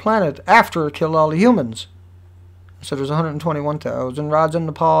mammals on the planet after it killed all the humans. So there's 121,000 rods in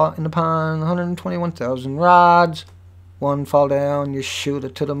the pond, 121,000 rods. One fall down, you shoot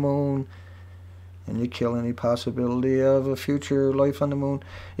it to the moon, and you kill any possibility of a future life on the moon.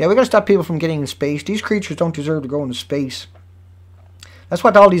 Yeah, we got to stop people from getting in space. These creatures don't deserve to go into space. That's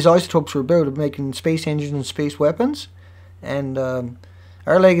what all these isotopes are about, of making space engines and space weapons. And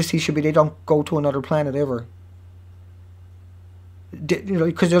our legacy should be they don't go to another planet ever.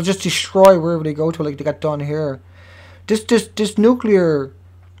 Because they'll just destroy wherever they go to, like they got done here. This nuclear...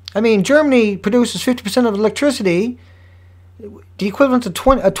 I mean, Germany produces 50% of electricity, the equivalent of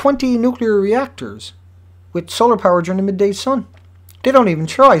 20 nuclear reactors with solar power during the midday sun. They don't even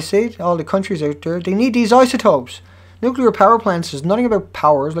try, see? All the countries out there, they need these isotopes. Nuclear power plants is nothing about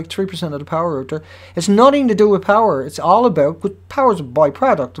power. It's like 3% of the power out there. It's nothing to do with power. It's all about... Power is a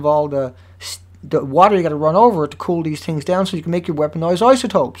byproduct of all the water you got to run over it to cool these things down so you can make your weaponized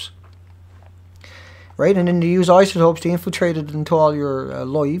isotopes. Right? And then you use isotopes to infiltrate it into all your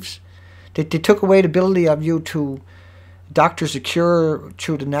lives They took away the ability of you to doctors to cure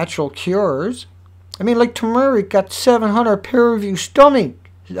through the natural cures. I mean, like turmeric got 700 peer-reviewed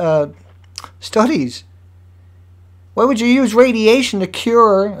studies. Why would you use radiation to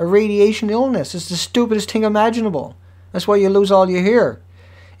cure a radiation illness? It's the stupidest thing imaginable. That's why you lose all your hair.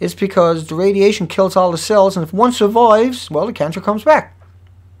 It's because the radiation kills all the cells, and if one survives, well, the cancer comes back.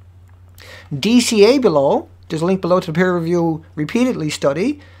 DCA below, there's a link below to the peer-reviewed repeatedly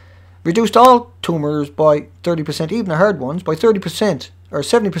study, reduced all tumors by 30%, even the hard ones, by 30% or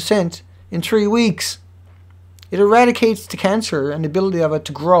 70% in 3 weeks. It eradicates the cancer and the ability of it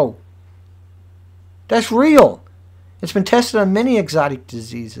to grow. That's real. It's been tested on many exotic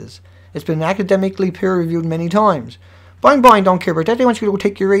diseases. It's been academically peer-reviewed many times. Boing Boing don't care about that. They want you to go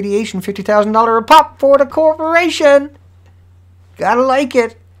take your radiation, $50,000 a pop for the corporation. Gotta like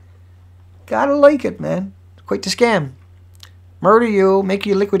it. Gotta like it, man. Quite the scam. Murder you, make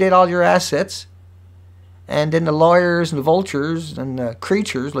you liquidate all your assets, and then the lawyers and the vultures and the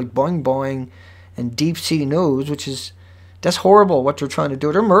creatures like Boing Boing and deepseanews, that's horrible what they're trying to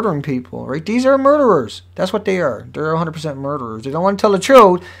do. They're murdering people, right? These are murderers. That's what they are. They're 100% murderers. They don't want to tell the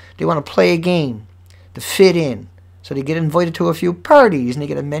truth. They want to play a game to fit in. So they get invited to a few parties and they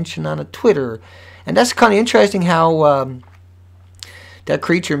get a mention on a Twitter. And that's kind of interesting how that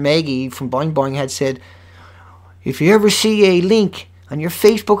creature Maggie from Boing Boing had said, if you ever see a link on your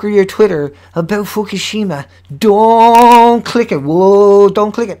Facebook or your Twitter about Fukushima, don't click it. Whoa,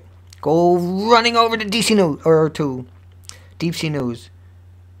 don't click it. Go running over to DC News or to deepseanews.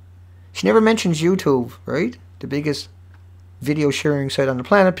 She never mentions YouTube, right? The biggest video sharing site on the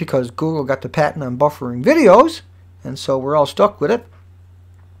planet, because Google got the patent on buffering videos, and so we're all stuck with it.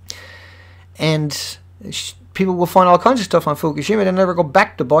 And people will find all kinds of stuff on Fukushima. They'll never go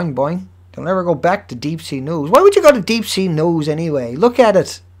back to Boing Boing. They'll never go back to deepseanews. Why would you go to deepseanews anyway? Look at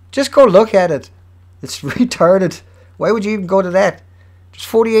it. Just go look at it. It's retarded. Why would you even go to that? There's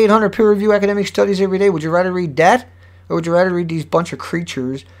 4,800 peer-reviewed academic studies every day. Would you rather read that? Or would you rather read these bunch of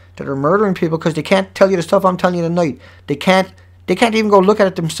creatures that are murdering people because they can't tell you the stuff I'm telling you tonight? They can't even go look at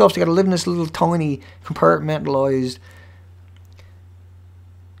it themselves. They got to live in this little tiny compartmentalized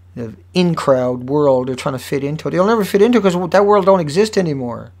in-crowd world they're trying to fit into. They'll never fit into because that world don't exist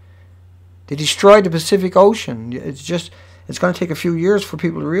anymore. They destroyed the Pacific Ocean. It's going to take a few years for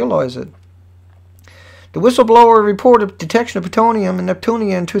people to realize it. The whistleblower reported detection of plutonium and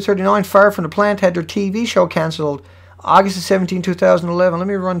Neptunium-239 far from the plant had their TV show cancelled August 17, 2011. Let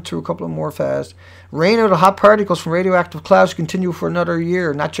me run through a couple of more fast. Rain out of hot particles from radioactive clouds continue for another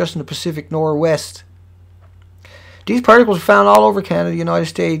year, not just in the Pacific Northwest. These particles were found all over Canada, the United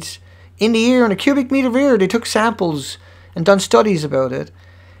States. In the air, in a cubic meter of air, they took samples and done studies about it.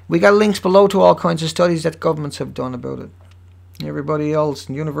 We got links below to all kinds of studies that governments have done about it. And everybody else,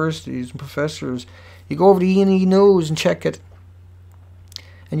 and universities and professors. You go over to E&E News and check it.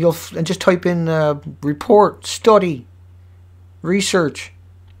 And just type in report, study, research.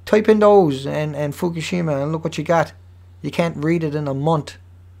 Type in those and Fukushima and look what you got. You can't read it in a month.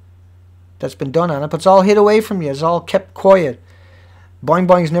 That's been done on it, but it's all hid away from you. It's all kept quiet. Boing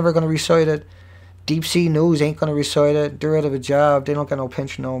Boing's never going to recite it. deepseanews ain't going to recite it. They're out of a job. They don't got no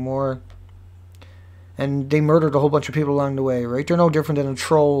pension no more. And they murdered a whole bunch of people along the way, right? They're no different than a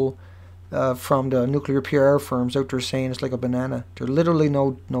troll from the nuclear PR firms out there saying it's like a banana. They're literally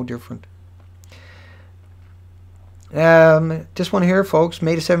no different. This one here, folks,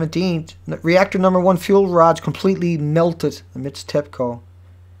 May the 17th. Reactor number 1 fuel rods completely melted amidst TEPCO.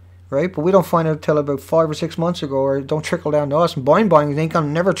 Right? But we don't find out until about 5 or 6 months ago, or it don't trickle down to us. And Boing Boing ain't gonna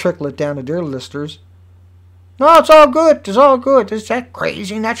never trickle it down to their listers. No, it's all good. It's all good. It's that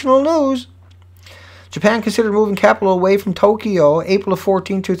crazy national news. Japan considered moving capital away from Tokyo, April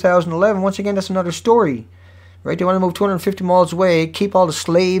 14, 2011. Once again, that's another story. Right? They want to move 250 miles away, keep all the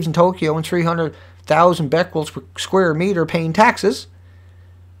slaves in Tokyo and 300,000 becquerels per square meter paying taxes,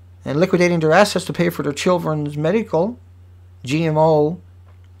 and liquidating their assets to pay for their children's medical. GMO.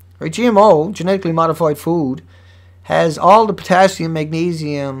 Right, GMO, genetically modified food, has all the potassium,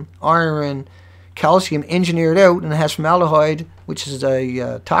 magnesium, iron, calcium engineered out, and it has formaldehyde, which is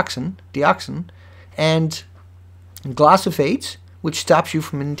a toxin, dioxin, and glyphosates, which stops you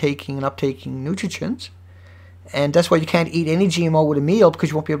from intaking and uptaking nutrients. And that's why you can't eat any GMO with a meal,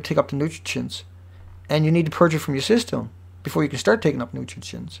 because you won't be able to take up the nutrients. And you need to purge it from your system before you can start taking up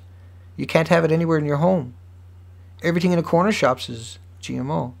nutrients. You can't have it anywhere in your home. Everything in the corner shops is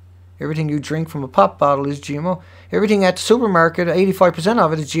GMO. Everything you drink from a pop bottle is GMO. Everything at the supermarket, 85%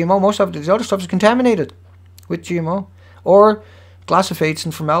 of it is GMO. Most of the other stuff is contaminated with GMO. Or glyphosates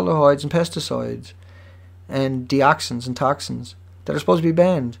and formaldehydes and pesticides and dioxins and toxins that are supposed to be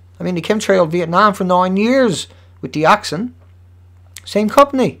banned. I mean, they chemtrailed Vietnam for 9 years with dioxin. Same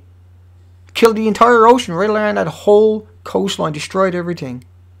company. Killed the entire ocean right around that whole coastline. Destroyed everything.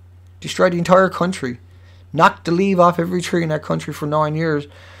 Destroyed the entire country. Knocked the leaf off every tree in that country for 9 years.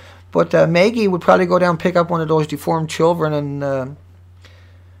 But Maggie would probably go down and pick up one of those deformed children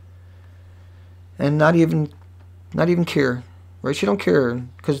and not even care. Right? She don't care.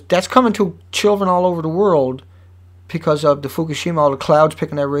 Because that's coming to children all over the world because of the Fukushima, all the clouds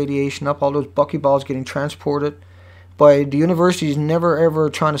picking that radiation up, all those buckyballs getting transported. By the universities never ever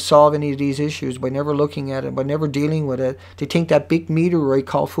trying to solve any of these issues, by never looking at it, by never dealing with it. They think that big meteorite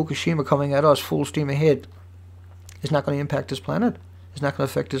called Fukushima coming at us full steam ahead is not going to impact this planet. It's not going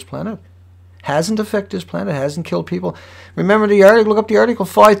to affect this planet. Hasn't affected this planet. Hasn't killed people. Remember the article? Look up the article.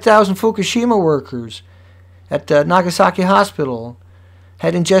 5,000 Fukushima workers at Nagasaki Hospital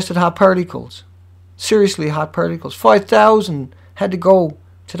had ingested hot particles. Seriously, hot particles. 5,000 had to go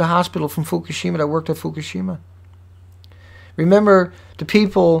to the hospital from Fukushima that worked at Fukushima. Remember the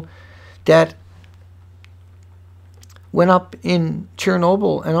people that went up in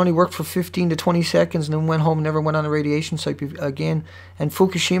Chernobyl and only worked for 15 to 20 seconds and then went home and never went on a radiation site again. And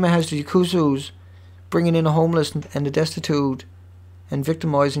Fukushima has the Yakuzus bringing in the homeless and the destitute and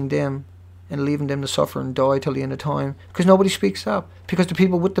victimizing them and leaving them to suffer and die till the end of time. Because nobody speaks up. Because the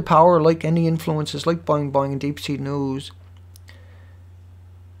people with the power, like any influences, like Boing Boing and deepseanews,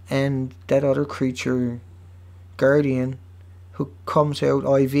 and that other creature, Guardian, who comes out,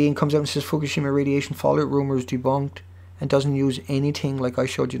 IV, and comes out and says Fukushima radiation fallout rumors debunked, and doesn't use anything like I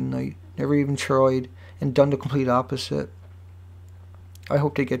showed you tonight. Never even tried, and done the complete opposite. I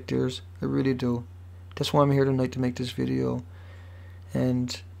hope they get theirs. I really do. That's why I'm here tonight, to make this video.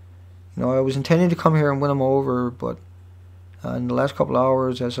 And, you know, I was intending to come here and win them over, but in the last couple of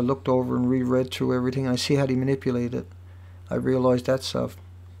hours, as I looked over and reread through everything, and I see how they manipulate it, I realized that stuff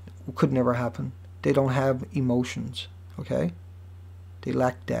could never happen. They don't have emotions, okay? They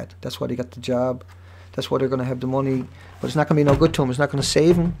lack that. That's why they got the job. That's why they're going to have the money. But it's not going to be no good to them. It's not going to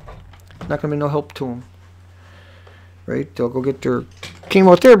save them. It's not going to be no help to them. Right? They'll go get their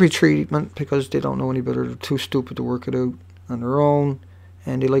chemotherapy treatment because they don't know any better. They're too stupid to work it out on their own.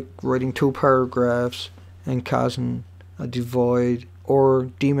 And they like writing 2 paragraphs and causing a divide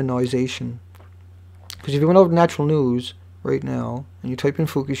or demonization. Because if you went over to natural news right now and you type in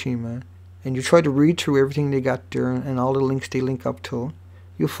Fukushima and you try to read through everything they got there and all the links they link up to,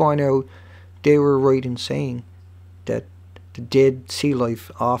 you'll find out they were right in saying that the dead sea life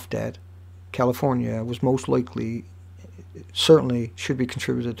off that California was most likely, certainly should be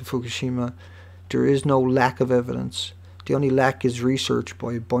contributed to Fukushima. There is no lack of evidence. The only lack is research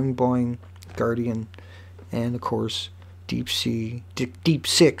by Boing Boing, Guardian, and of course Deep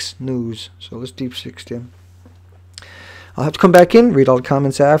Six News. So let's Deep Six them. I'll have to come back in, read all the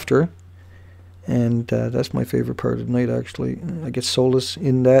comments after. And that's my favorite part of the night, actually. I get solace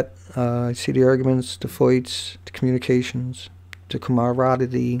in that. I see the arguments, the fights, the communications, the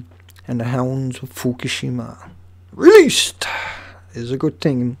camaraderie, and the hounds of Fukushima. Released is a good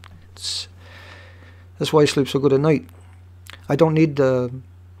thing. That's why I sleep so good at night. I don't need to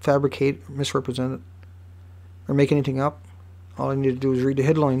fabricate, misrepresent it, or make anything up. All I need to do is read the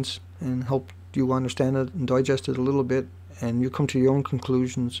headlines and help you understand it and digest it a little bit, and you come to your own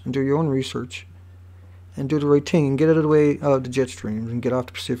conclusions and do your own research and do the right thing and get out of the way of the jet streams and get off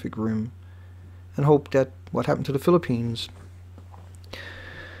the Pacific Rim and hope that what happened to the Philippines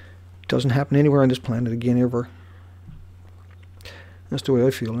doesn't happen anywhere on this planet again ever. That's the way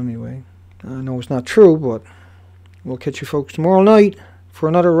I feel anyway. I know it's not true, but we'll catch you folks tomorrow night for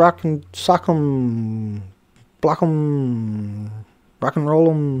another rockin' sock'em, block'em, rock and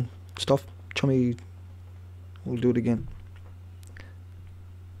roll'em stuff. Chummy, we'll do it again.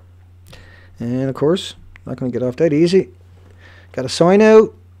 And of course, not going to get off that easy. Got to sign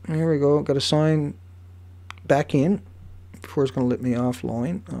out. Here we go. Got to sign back in before it's going to let me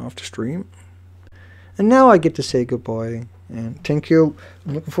offline, off the stream. And now I get to say goodbye. And thank you.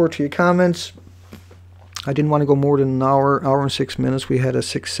 I'm looking forward to your comments. I didn't want to go more than an hour and 6 minutes. We had a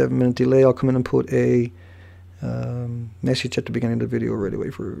 6-7 minute delay. I'll come in and put a message at the beginning of the video right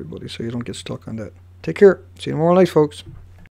away for everybody so you don't get stuck on that. Take care. See you tomorrow night, folks.